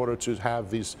permissionless in order to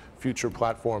have these future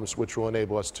platforms which will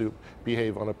enable us to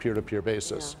behave on a peer-to-peer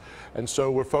basis. And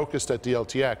so we're focused at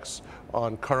DLTx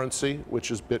on currency,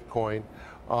 which is Bitcoin,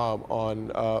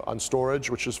 on storage,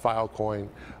 which is Filecoin,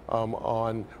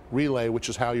 on relay, which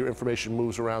is how your information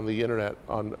moves around the internet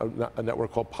on a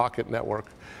network called Pocket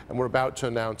Network. And we're about to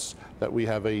announce that we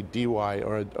have a DY,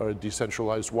 or a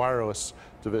decentralized wireless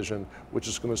division, which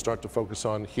is going to start to focus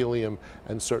on Helium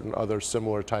and certain other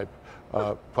similar type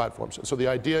platforms. And so the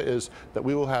idea is that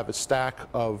we will have a stack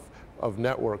of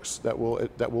networks that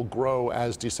will grow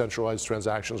as decentralized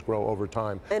transactions grow over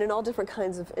time, and in all different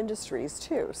kinds of industries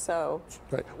too. So,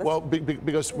 right. Well,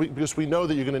 because we know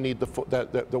that you're going to need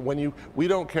we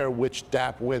don't care which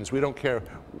DApp wins. We don't care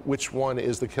which one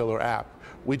is the killer app.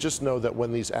 We just know that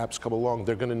when these apps come along,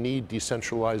 they're going to need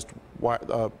decentralized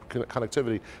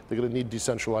connectivity. They're going to need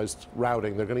decentralized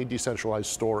routing. They're going to need decentralized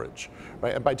storage,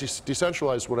 right? And by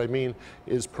decentralized, what I mean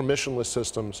is permissionless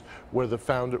systems where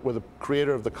the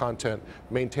creator of the content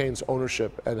maintains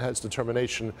ownership and has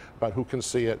determination about who can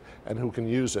see it and who can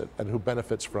use it and who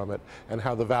benefits from it, and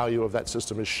how the value of that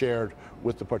system is shared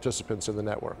with the participants in the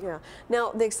network. Yeah. Now,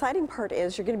 the exciting part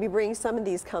is you're going to be bringing some of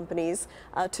these companies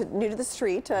new to the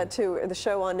street, to the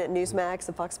show on Newsmax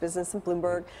and Fox Business and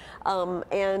Bloomberg,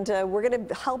 and we're going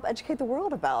to help educate the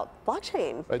world about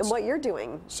blockchain and what you're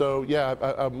doing. So yeah,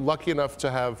 I'm lucky enough to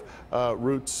have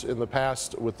roots in the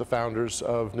past with the founders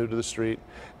of New to the Street,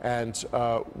 and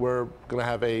we're going to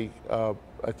have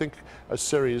I think a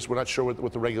series, we're not sure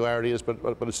what the regularity is, but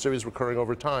a series recurring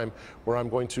over time where I'm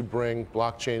going to bring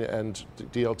blockchain and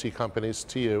DLT companies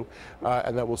to you,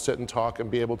 and that we'll sit and talk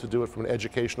and be able to do it from an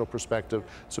educational perspective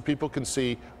so people can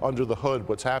see under the hood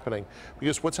what's happening.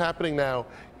 Because what's happening now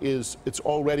is it's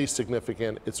already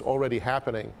significant, it's already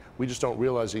happening, we just don't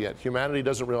realize it yet. Humanity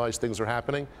doesn't realize things are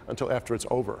happening until after it's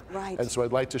over. Right. And so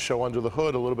I'd like to show under the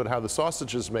hood a little bit how the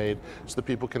sausage is made so that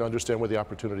people can understand where the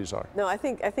opportunities are. No, I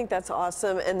think that's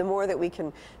awesome, and the more that we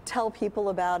can tell people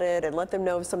about it and let them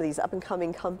know of some of these up and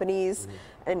coming companies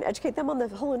and educate them on the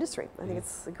whole industry. I think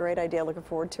it's a great idea, looking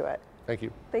forward to it. Thank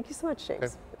you. Thank you so much,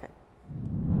 James. Okay.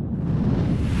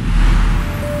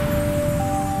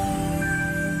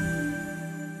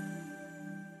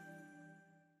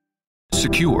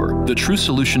 SKUR, the true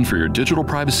solution for your digital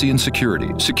privacy and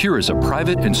security. SKUR is a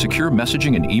private and secure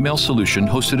messaging and email solution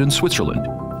hosted in Switzerland,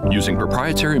 using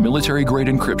proprietary military-grade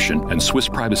encryption and Swiss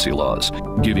privacy laws,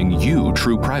 giving you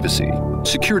true privacy.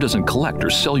 SKUR doesn't collect or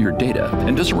sell your data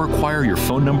and doesn't require your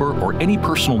phone number or any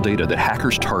personal data that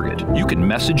hackers target. You can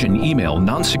message and email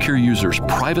non-secure users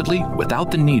privately without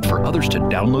the need for others to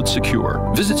download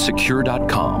SKUR. Visit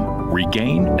SKUR.com.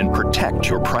 Regain and protect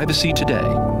your privacy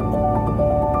today.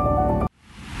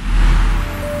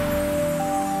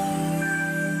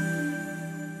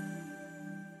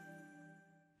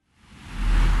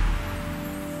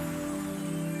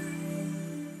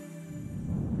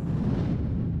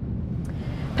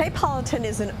 Paypolitan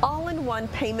is an all-in-one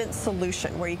payment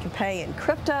solution where you can pay in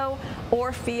crypto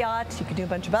or fiat. You can do a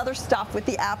bunch of other stuff with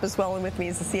the app as well. And with me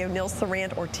is the CEO, Nils,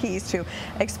 Tharandt, Ortiz, to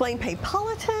explain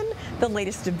Paypolitan, the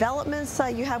latest developments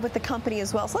you have with the company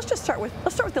as well. So let's start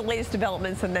with the latest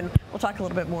developments, and then we'll talk a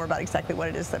little bit more about exactly what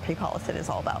it is that Paypolitan is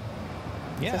all about.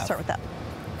 Yeah. So let's start with that.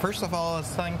 First of all,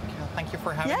 thank you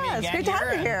for having me again. Yeah, it's great to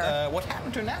have you here. What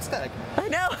happened to NASDAQ? I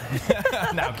know.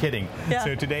 No, kidding. Yeah.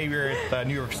 So today we're at the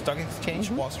New York Stock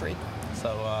Exchange, Wall Street. So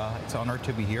it's an honor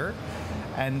to be here.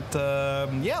 And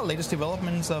yeah, latest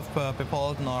developments of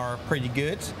Paypolitan are pretty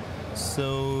good.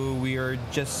 So we are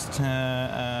just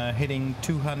hitting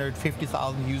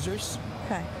 250,000 users.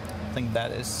 Okay. I think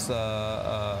that is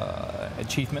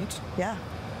achievement. Yeah.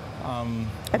 And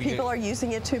people are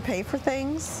using it to pay for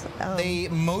things? They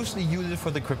mostly use it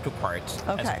for the crypto part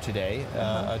as of today,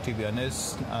 to be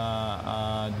honest.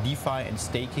 DeFi and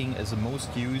staking is the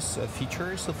most used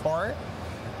feature so far.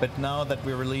 But now that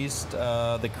we released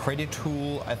the credit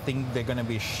tool, I think they're going to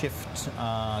be a shift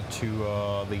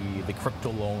to the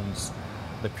crypto loans,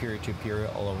 the peer-to-peer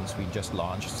loans we just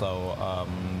launched. So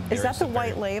is that the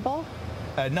white label?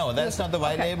 No, that's not the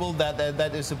white label.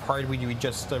 That is a part we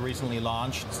just recently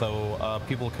launched. So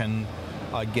people can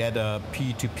get a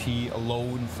P2P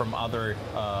loan from other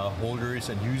holders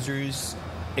and users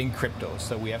in crypto.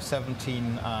 So we have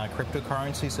 17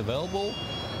 cryptocurrencies available,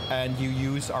 and you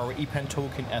use our EPAN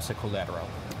token as a collateral.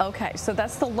 Okay, so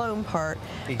that's the loan part.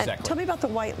 Exactly. And tell me about the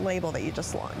white label that you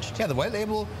just launched. Yeah, the white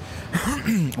label,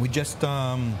 we just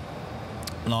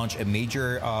launched a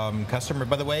major customer.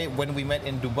 By the way, when we met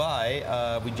in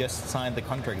Dubai, we just signed the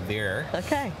contract there.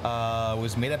 Okay. It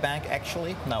was MetaBank,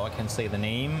 actually. Now I can say the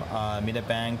name.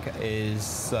 MetaBank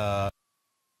is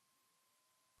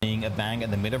being a bank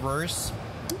in the metaverse,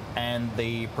 and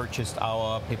they purchased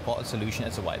our PayPal solution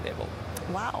as a white label.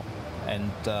 Wow.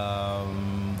 And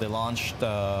they launched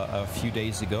a few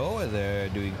days ago. They're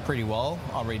doing pretty well.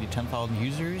 Already 10,000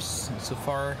 users so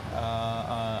far,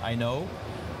 I know.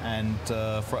 And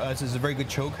for us, it's a very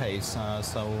good showcase.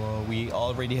 So we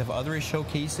already have other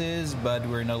showcases, but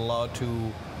we're not allowed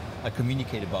to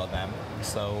communicate about them.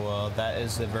 So that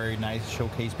is a very nice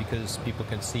showcase because people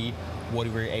can see what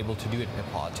we're able to do at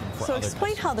Paypolitan for so other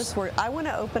explain customers. how this works. I want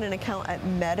to open an account at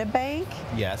MetaBank.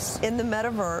 Yes. In the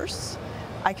metaverse.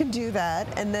 I can do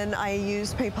that, and then I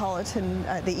use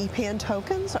Paypolitan, the EPAN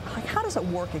tokens. Like, how does it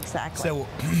work exactly? So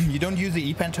you don't use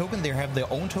the EPAN token. They have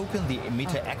their own token, the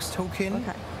DLTx token.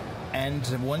 Okay. And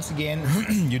once again,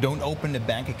 you don't open a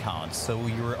bank account. So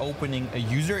you're opening a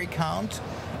user account,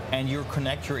 and you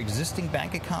connect your existing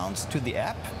bank accounts to the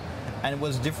app. And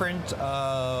what's different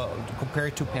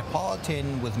compared to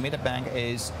Paypolitan with MetaBank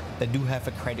is they do have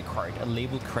a credit card, a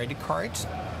labeled credit card,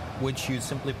 which you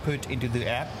simply put into the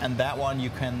app, and that one you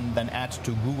can then add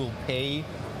to Google Pay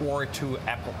or to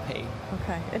Apple Pay.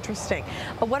 Okay, interesting.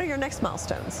 What are your next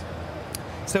milestones?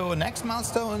 So next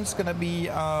milestone is going to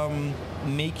be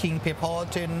making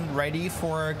Paypolitan ready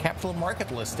for capital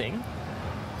market listing.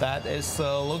 That is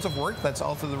loads of work. That's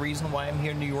also the reason why I'm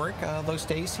here in New York those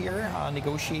days here,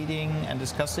 negotiating and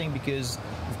discussing, because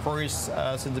of course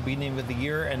since the beginning of the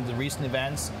year and the recent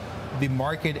events, the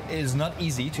market is not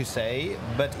easy to say,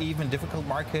 but even difficult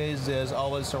markets, there's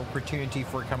always an opportunity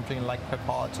for a company like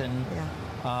Paypolitan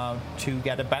to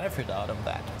get a benefit out of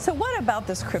that. So what about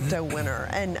this crypto winter?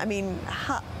 And I mean,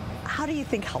 how do you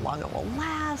think how long it will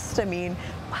last? I mean,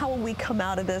 how will we come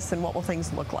out of this, and what will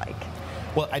things look like?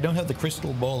 Well, I don't have the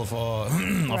crystal ball of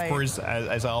course,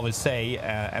 as I always say,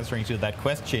 answering to that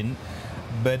question.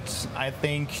 But I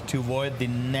think to avoid the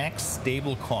next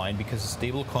stable coin, because a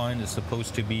stable coin is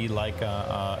supposed to be like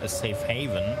a safe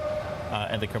haven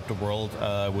in the crypto world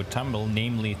would tumble,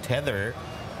 namely Tether.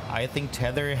 I think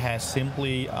Tether has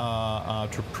simply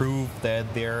to prove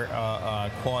that their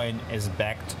coin is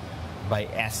backed by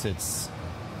assets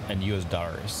and US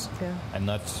dollars, and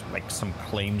not like some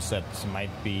claims that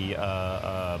might be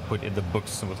put in the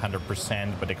books with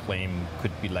 100%, but a claim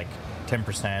could be like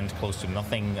 10%, close to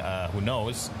nothing, who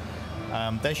knows.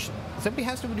 That simply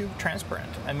has to be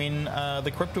transparent. I mean,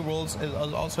 the crypto world is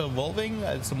also evolving.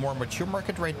 It's a more mature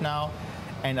market right now,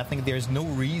 and I think there's no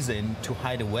reason to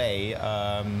hide away.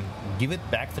 Give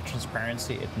it back the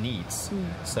transparency it needs.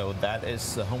 So that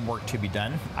is the homework to be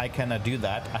done. I cannot do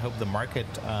that. I hope the market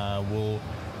will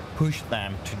push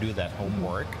them to do that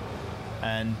homework.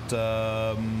 And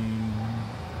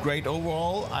great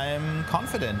overall, I'm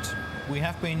confident. We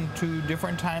have been to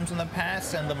different times in the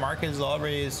past, and the market is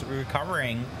always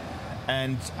recovering.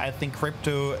 And I think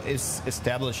crypto is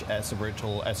established as an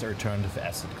alternative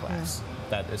asset class.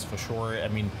 That is for sure. I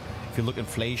mean, if you look at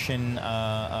inflation,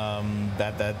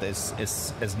 that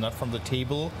is not from the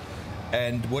table.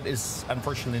 And what is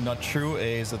unfortunately not true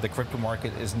is that the crypto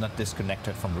market is not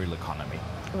disconnected from real economy.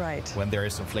 Right. When there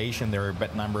is inflation, there are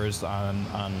bad numbers on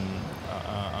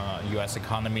U.S.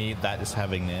 economy. That is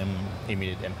having an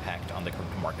immediate impact on the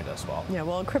crypto market as well. Yeah,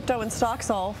 well, crypto and stocks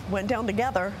all went down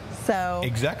together, so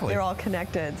they're all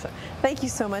connected. So thank you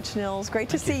so much, Nils. Great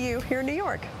to see you here in New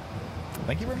York.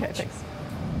 Thank you very much. Thanks.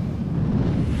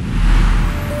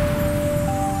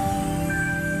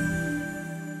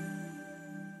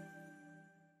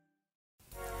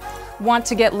 Want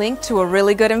to get linked to a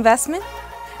really good investment?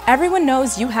 Everyone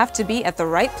knows you have to be at the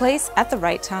right place at the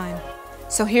right time.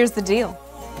 So here's the deal.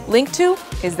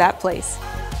 Link2 is that place.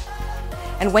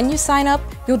 And when you sign up,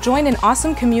 you'll join an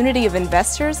awesome community of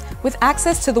investors with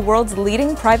access to the world's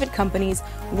leading private companies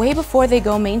way before they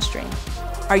go mainstream.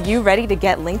 Are you ready to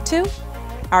get linked to?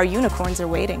 Our unicorns are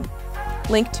waiting.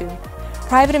 Linked to.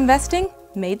 Private investing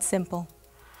made simple.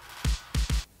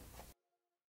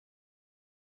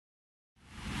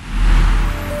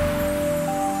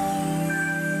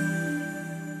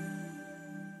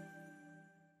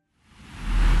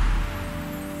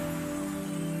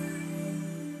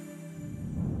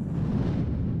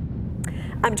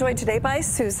 I'm joined today by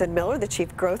Susan Miller, the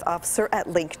Chief Growth Officer at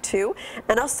Link2,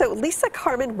 and also Lisa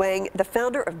Carmen Wang, the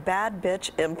founder of Bad Bitch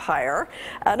Empire,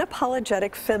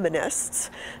 unapologetic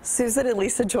feminists. Susan and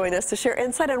Lisa join us to share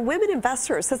insight on women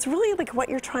investors. That's really like what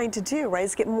you're trying to do, right,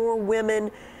 is get more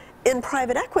women in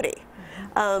private equity.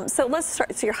 So let's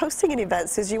start. So you're hosting an event,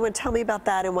 Susan. You want to tell me about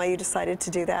that and why you decided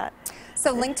to do that?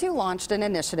 So Link2 launched an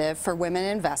initiative for women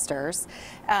investors,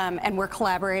 and we're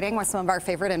collaborating with some of our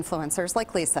favorite influencers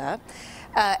like Lisa.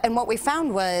 And what we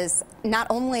found was not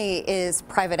only is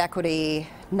private equity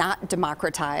not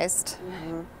democratized,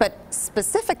 but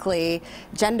specifically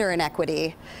gender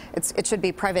inequity. It should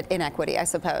be private inequity, I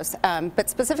suppose. But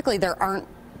specifically, there aren't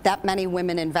that many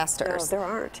women investors. No, there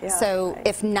aren't. Yeah, so right.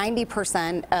 if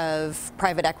 90% of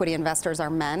private equity investors are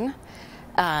men,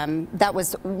 that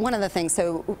was one of the things.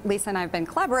 So Lisa and I have been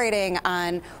collaborating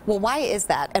on, well, why is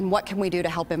that, and what can we do to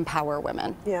help empower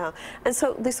women? Yeah. And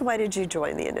so, Lisa, why did you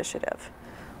join the initiative?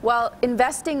 Well,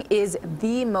 investing is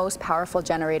the most powerful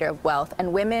generator of wealth,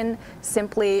 and women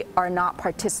simply are not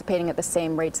participating at the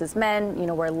same rates as men. You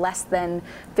know, we're less than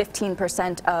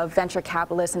 15% of venture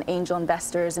capitalists and angel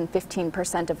investors and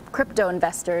 15% of crypto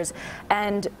investors.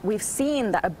 And we've seen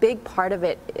that a big part of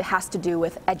it has to do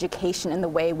with education and the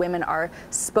way women are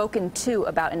spoken to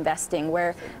about investing,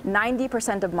 where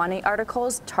 90% of money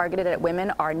articles targeted at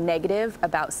women are negative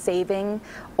about saving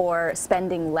or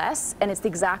spending less, and it's the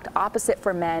exact opposite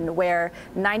for men, where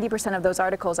 90% of those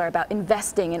articles are about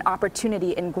investing in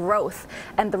opportunity and growth.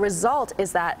 And the result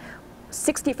is that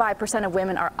 65% of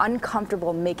women are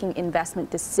uncomfortable making investment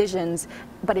decisions,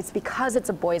 but it's because it's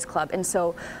a boys' club. And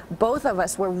so both of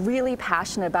us were really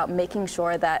passionate about making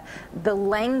sure that the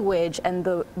language and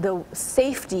the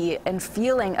safety and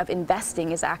feeling of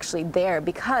investing is actually there,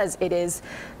 because it is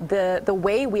the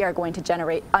way we are going to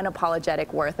generate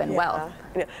unapologetic worth and wealth.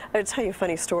 Yeah. I'll tell you a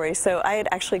funny story. So I had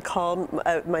actually called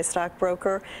my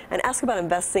stockbroker and asked about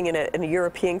investing in a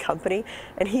European company,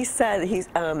 and he said,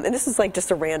 and this is like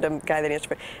just a random guy that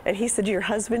answered, and he said, "Did your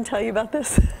husband tell you about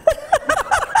this?" And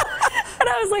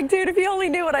I was like, dude, if you only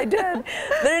knew what I did.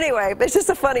 But anyway, it's just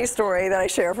a funny story that I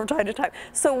share from time to time.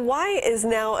 So why is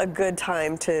now a good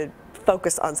time to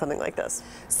focus on something like this?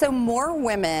 So more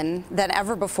women than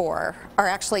ever before are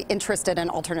actually interested in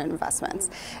alternate investments.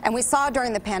 And we saw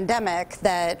during the pandemic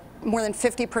that more than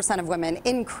 50% of women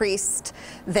increased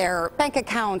their bank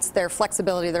accounts, their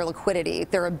flexibility, their liquidity,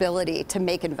 their ability to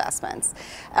make investments.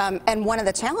 And one of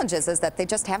the challenges is that they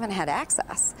just haven't had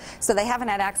access. So they haven't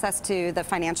had access to the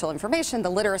financial information,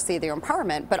 the literacy, the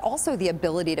empowerment, but also the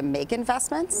ability to make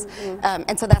investments.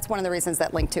 And so that's one of the reasons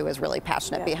that Link2 is really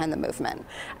passionate behind the movement.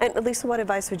 And Lisa, what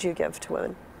advice would you give to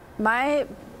women? My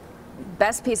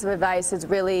best piece of advice is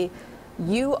really,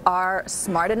 you are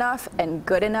smart enough and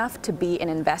good enough to be an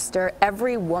investor.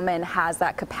 Every woman has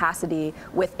that capacity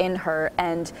within her,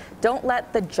 and don't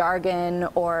let the jargon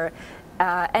or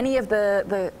any of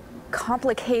the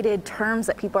complicated terms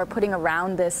that people are putting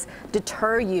around this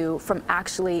deter you from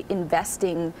actually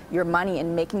investing your money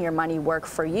and making your money work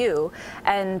for you.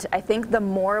 And I think the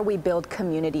more we build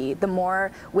community, the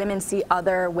more women see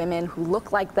other women who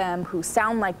look like them, who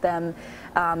sound like them,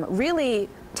 really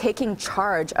taking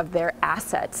charge of their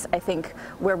assets. I think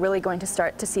we're really going to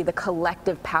start to see the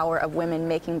collective power of women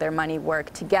making their money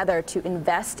work together to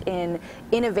invest in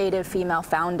innovative female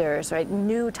founders, right?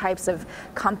 New types of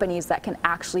companies that can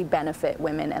actually benefit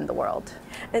women and the world.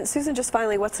 And Susan, just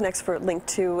finally, what's next for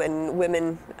Link2 and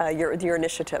women, your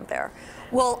initiative there?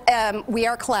 Well, we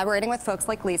are collaborating with folks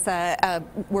like Lisa.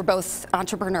 We're both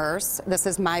entrepreneurs. This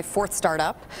is my fourth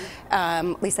startup.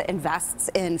 Lisa invests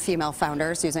in female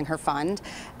founders using her fund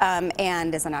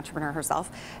and is an entrepreneur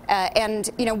herself. And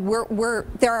you know,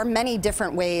 there are many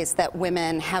different ways that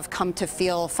women have come to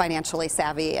feel financially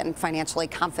savvy and financially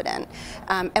confident.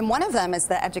 And one of them is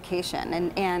the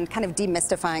education and kind of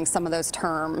demystifying some of those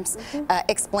terms,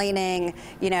 explaining,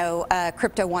 you know,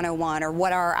 crypto 101 or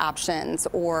what are our options,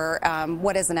 or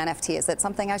what is an NFT? Is it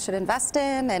something I should invest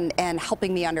in? And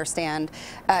helping me understand,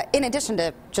 in addition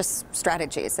to just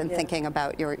strategies and thinking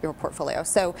about your portfolio.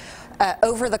 So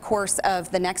over the course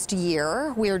of the next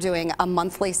year, we are doing a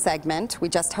monthly segment. We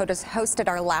just hosted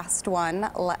our last one,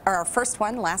 or our first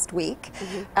one last week,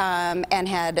 and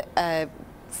had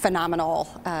phenomenal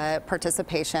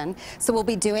participation. So we'll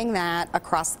be doing that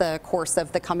across the course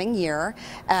of the coming year.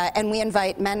 And we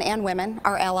invite men and women,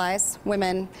 our allies,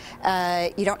 women.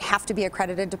 You don't have to be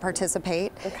accredited to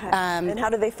participate. Okay. And how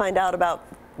do they find out about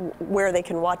where they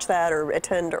can watch that or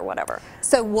attend or whatever?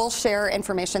 So we'll share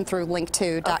information through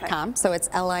link2.com. So it's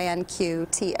linqto.com.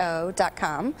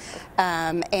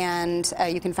 And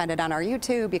you can find it on our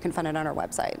YouTube. You can find it on our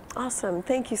website. Awesome.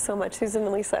 Thank you so much, Susan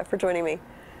and Lisa, for joining me.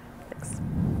 Thanks.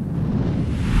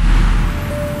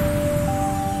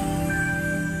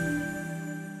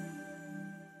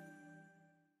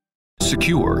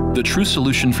 SKUR, the true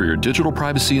solution for your digital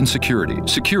privacy and security.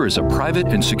 SKUR is a private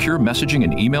and secure messaging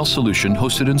and email solution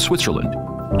hosted in Switzerland,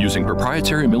 using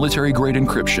proprietary military-grade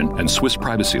encryption and Swiss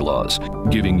privacy laws,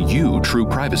 giving you true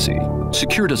privacy.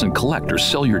 SKUR doesn't collect or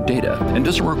sell your data and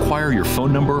doesn't require your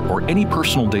phone number or any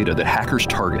personal data that hackers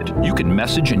target. You can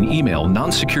message and email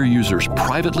non-secure users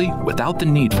privately without the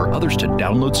need for others to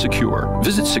download SKUR.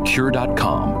 Visit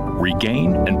SKUR.com.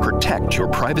 Regain and protect your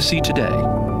privacy today.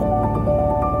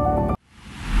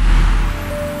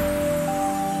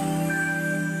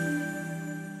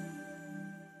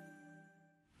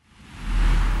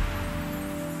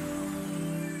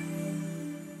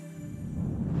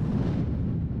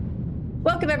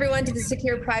 Welcome everyone to the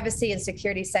Secure Privacy and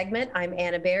Security segment. I'm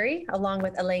Anna Berry, along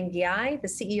with Alain Ghiai, the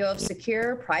CEO of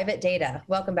Secure Private Data.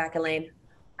 Welcome back, Alain.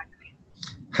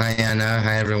 Hi, Anna.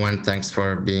 Hi, everyone. Thanks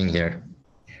for being here.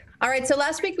 All right, so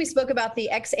last week we spoke about the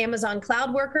ex-Amazon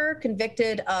cloud worker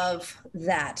convicted of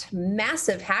that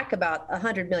massive hack, about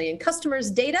 100 million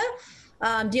customers' data,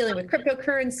 dealing with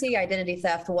cryptocurrency, identity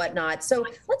theft, whatnot. So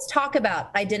let's talk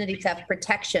about identity theft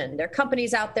protection. There are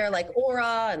companies out there like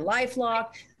Aura and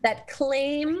LifeLock that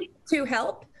claim to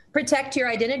help protect your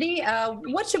identity.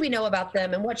 What should we know about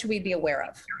them and what should we be aware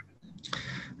of?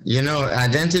 You know,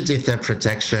 identity theft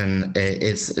protection,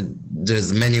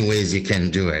 there's many ways you can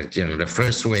do it. You know, the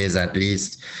first way is at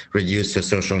least reduce your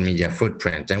social media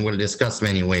footprint, and we'll discuss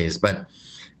many ways. But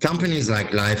companies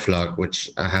like LifeLock, which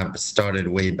have started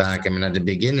way back, I mean, at the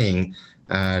beginning,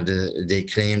 they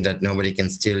claimed that nobody can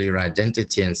steal your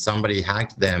identity, and somebody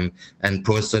hacked them and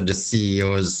posted the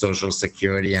CEO's social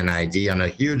security and ID on a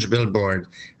huge billboard.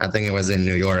 I think it was in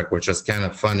New York, which was kind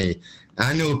of funny.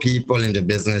 I know people in the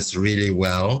business really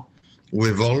well.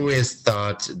 We've always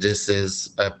thought this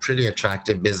is a pretty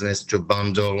attractive business to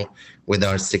bundle with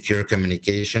our secure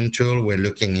communication tool. We're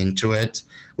looking into it.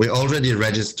 We already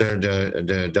registered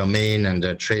the domain and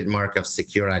the trademark of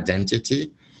Secure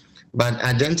Identity. But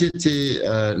identity,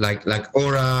 like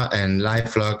Aura and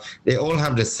LifeLock, they all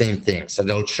have the same thing. So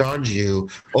they'll charge you.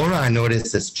 Aura, I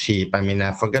noticed, is cheap. I mean,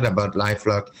 I forgot about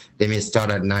LifeLock. They may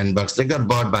start at $9. They got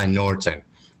bought by Norton.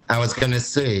 I was going to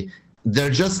say, they're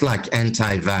just like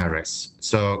antivirus.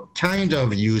 So kind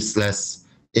of useless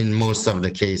in most of the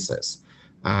cases.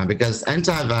 Because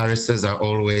antiviruses are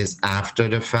always after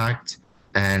the fact.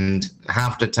 And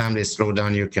half the time they slow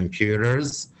down your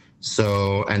computers.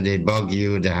 So, and they bug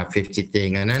you, they have 50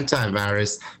 things. And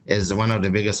antivirus is one of the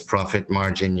biggest profit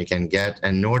margin you can get.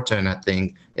 And Norton, I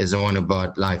think, is the one who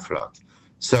bought LifeLock.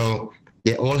 So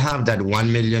they all have that $1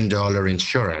 million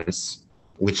insurance,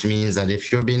 which means that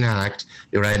if you're being hacked,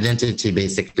 your identity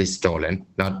basically stolen,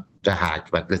 not the hack,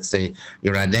 but let's say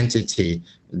your identity,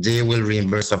 they will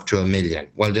reimburse up to $1 million.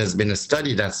 Well, there's been a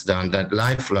study that's done that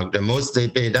LifeLock, the most they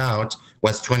paid out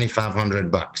was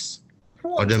 $2,500.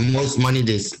 Or the most money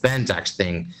they spent,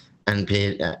 actually, and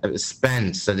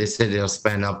spent. So they say they'll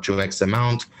spend up to X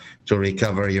amount to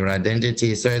recover your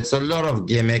identity. So it's a lot of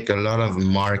gimmick, a lot of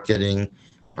marketing.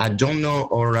 I don't know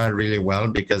Aura really well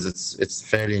because it's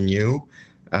fairly new,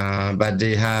 but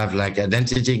they have like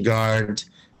Identity Guard.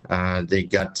 They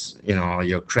got, you know,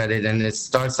 your credit, and it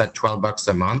starts at $12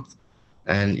 a month.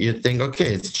 And you think,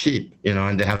 okay, it's cheap, you know,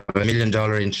 and they have $1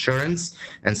 million insurance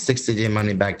and 60-day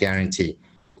money-back guarantee.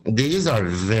 These are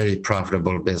very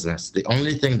profitable business. The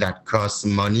only thing that costs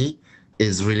money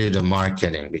is really the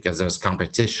marketing because there's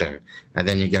competition and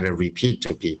then you got to repeat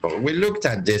to people. We looked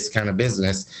at this kind of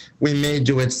business. We may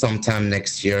do it sometime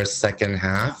next year, second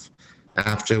half,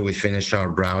 after we finish our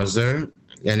browser.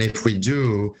 And if we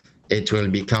do, it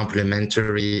will be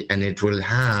complimentary and it will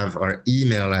have our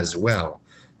email as well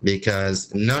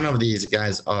because none of these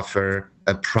guys offer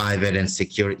a private and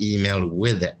secure email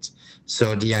with it.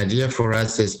 So the idea for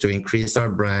us is to increase our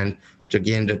brand, to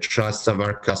gain the trust of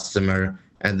our customer.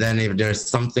 And then if there's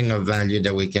something of value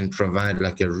that we can provide,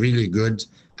 like a really good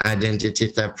identity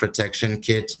theft protection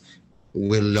kit,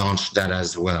 we'll launch that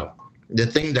as well. The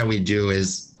thing that we do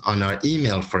is on our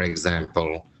email, for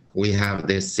example, we have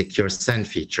this secure send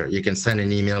feature. You can send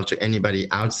an email to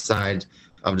anybody outside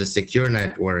of the secure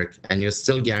network, and you're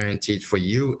still guaranteed for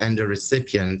you and the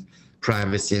recipient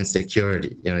privacy and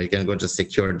security. You know, you can go to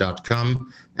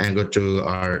secure.com and go to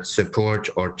our support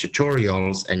or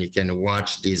tutorials, and you can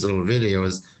watch these little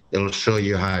videos. It'll show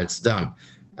you how it's done.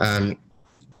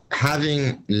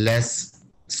 Having less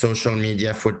social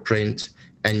media footprint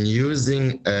and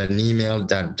using an email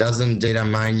that doesn't data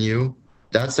mine you,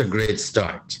 that's a great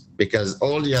start, because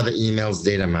all the other emails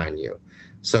data mine you.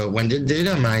 So when they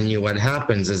data mine you, what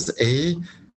happens is,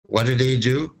 what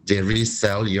do? They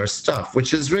resell your stuff,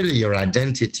 which is really your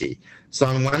identity. So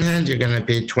on one hand, you're going to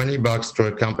pay $20 to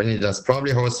a company that's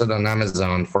probably hosted on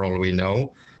Amazon, for all we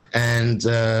know, and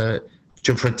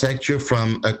to protect you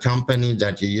from a company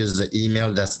that you use the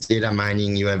email that's data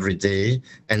mining you every day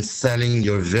and selling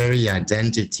your very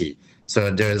identity. So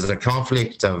there's a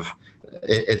conflict of,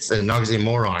 it's an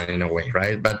oxymoron in a way,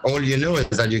 right? But all you know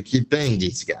is that you keep paying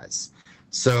these guys.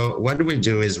 So what we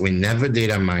do is we never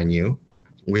data mine you.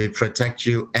 We protect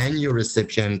you and your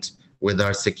recipient with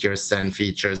our secure send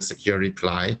feature, secure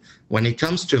reply. When it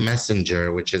comes to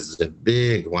Messenger, which is the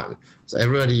big one, so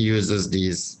everybody uses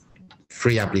these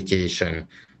free application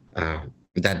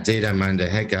that data mine the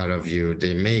heck out of you.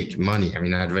 They make money. I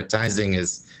mean, advertising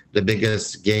is the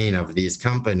biggest gain of these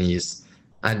companies.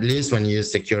 At least when you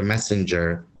use secure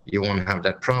Messenger, you won't have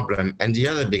that problem. And the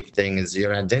other big thing is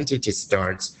your identity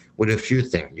starts with a few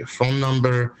things: your phone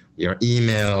number, your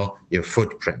email, your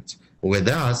footprint. With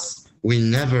us, we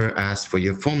never ask for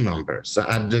your phone number. So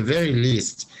at the very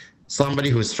least, somebody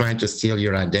who's trying to steal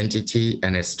your identity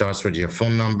and it starts with your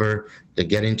phone number, they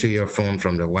get into your phone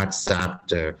from the WhatsApp,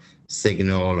 the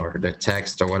Signal, or the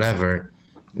text or whatever,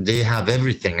 they have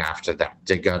everything after that.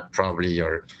 They got probably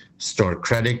your store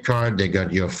credit card, they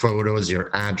got your photos, your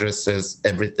addresses,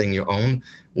 everything you own.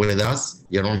 With us,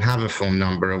 you don't have a phone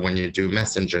number when you do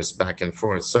messengers back and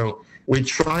forth. So we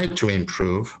try to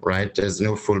improve, right? There's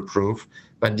no foolproof,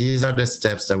 but these are the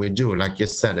steps that we do. Like you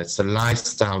said, it's a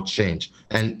lifestyle change.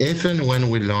 And if and when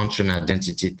we launch an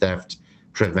identity theft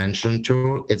prevention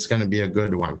tool, it's going to be a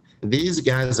good one. These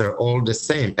guys are all the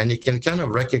same, and you can kind of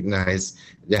recognize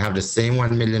they have the same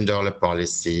 $1 million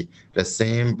policy, the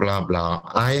same blah, blah.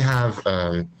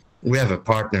 We have a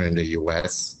partner in the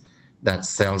US that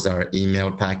sells our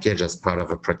email package as part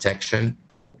of a protection.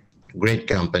 Great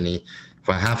company.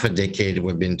 For half a decade,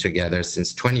 we've been together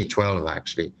since 2012,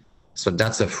 actually. So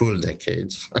that's a full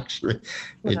decade, actually.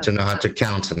 Need to know how to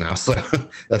count now. So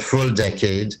a full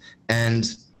decade.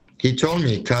 And he told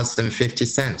me it cost him 50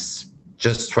 cents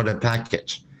just for the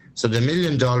package. So the $1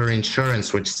 million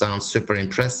insurance, which sounds super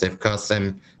impressive, costs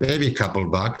them maybe a couple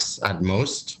bucks at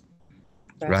most,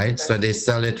 right? So they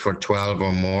sell it for 12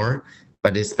 or more,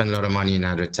 but they spend a lot of money in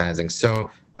advertising.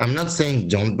 So I'm not saying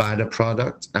don't buy the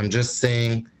product. I'm just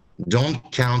saying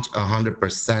don't count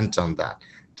 100% on that.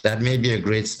 That may be a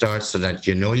great start so that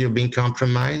you know you're being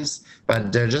compromised,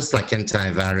 but they're just like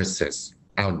antiviruses,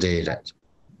 outdated.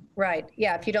 Right.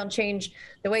 Yeah. If you don't change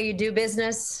the way you do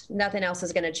business, nothing else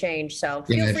is going to change. So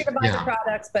feel free to buy the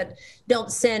products, but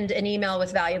don't send an email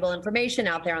with valuable information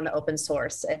out there on the open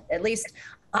source. At least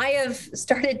I have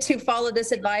started to follow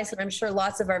this advice, and I'm sure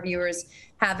lots of our viewers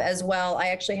have as well. I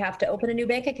actually have to open a new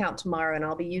bank account tomorrow, and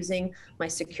I'll be using my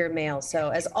secure mail. So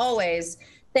as always,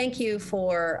 thank you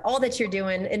for all that you're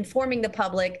doing, informing the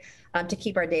public to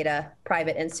keep our data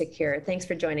private and secure. Thanks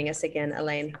for joining us again,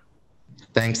 Alain.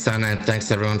 Thanks, Anna, and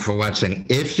thanks everyone for watching.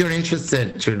 If you're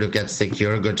interested to look at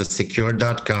Sekur, go to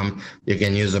secure.com. You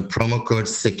can use a promo code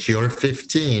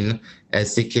SEKUR15,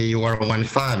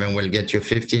 SEKUR15, and we'll get you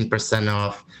 15%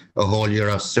 off a whole year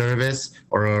of service.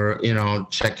 Or,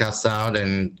 check us out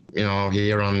and,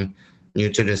 here on New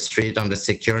to the Street on the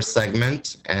Secure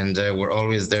segment. And we're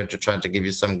always there to try to give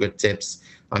you some good tips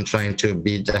on trying to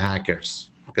beat the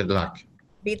hackers. Good luck.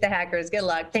 Beat the hackers. Good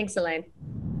luck. Thanks, Alain.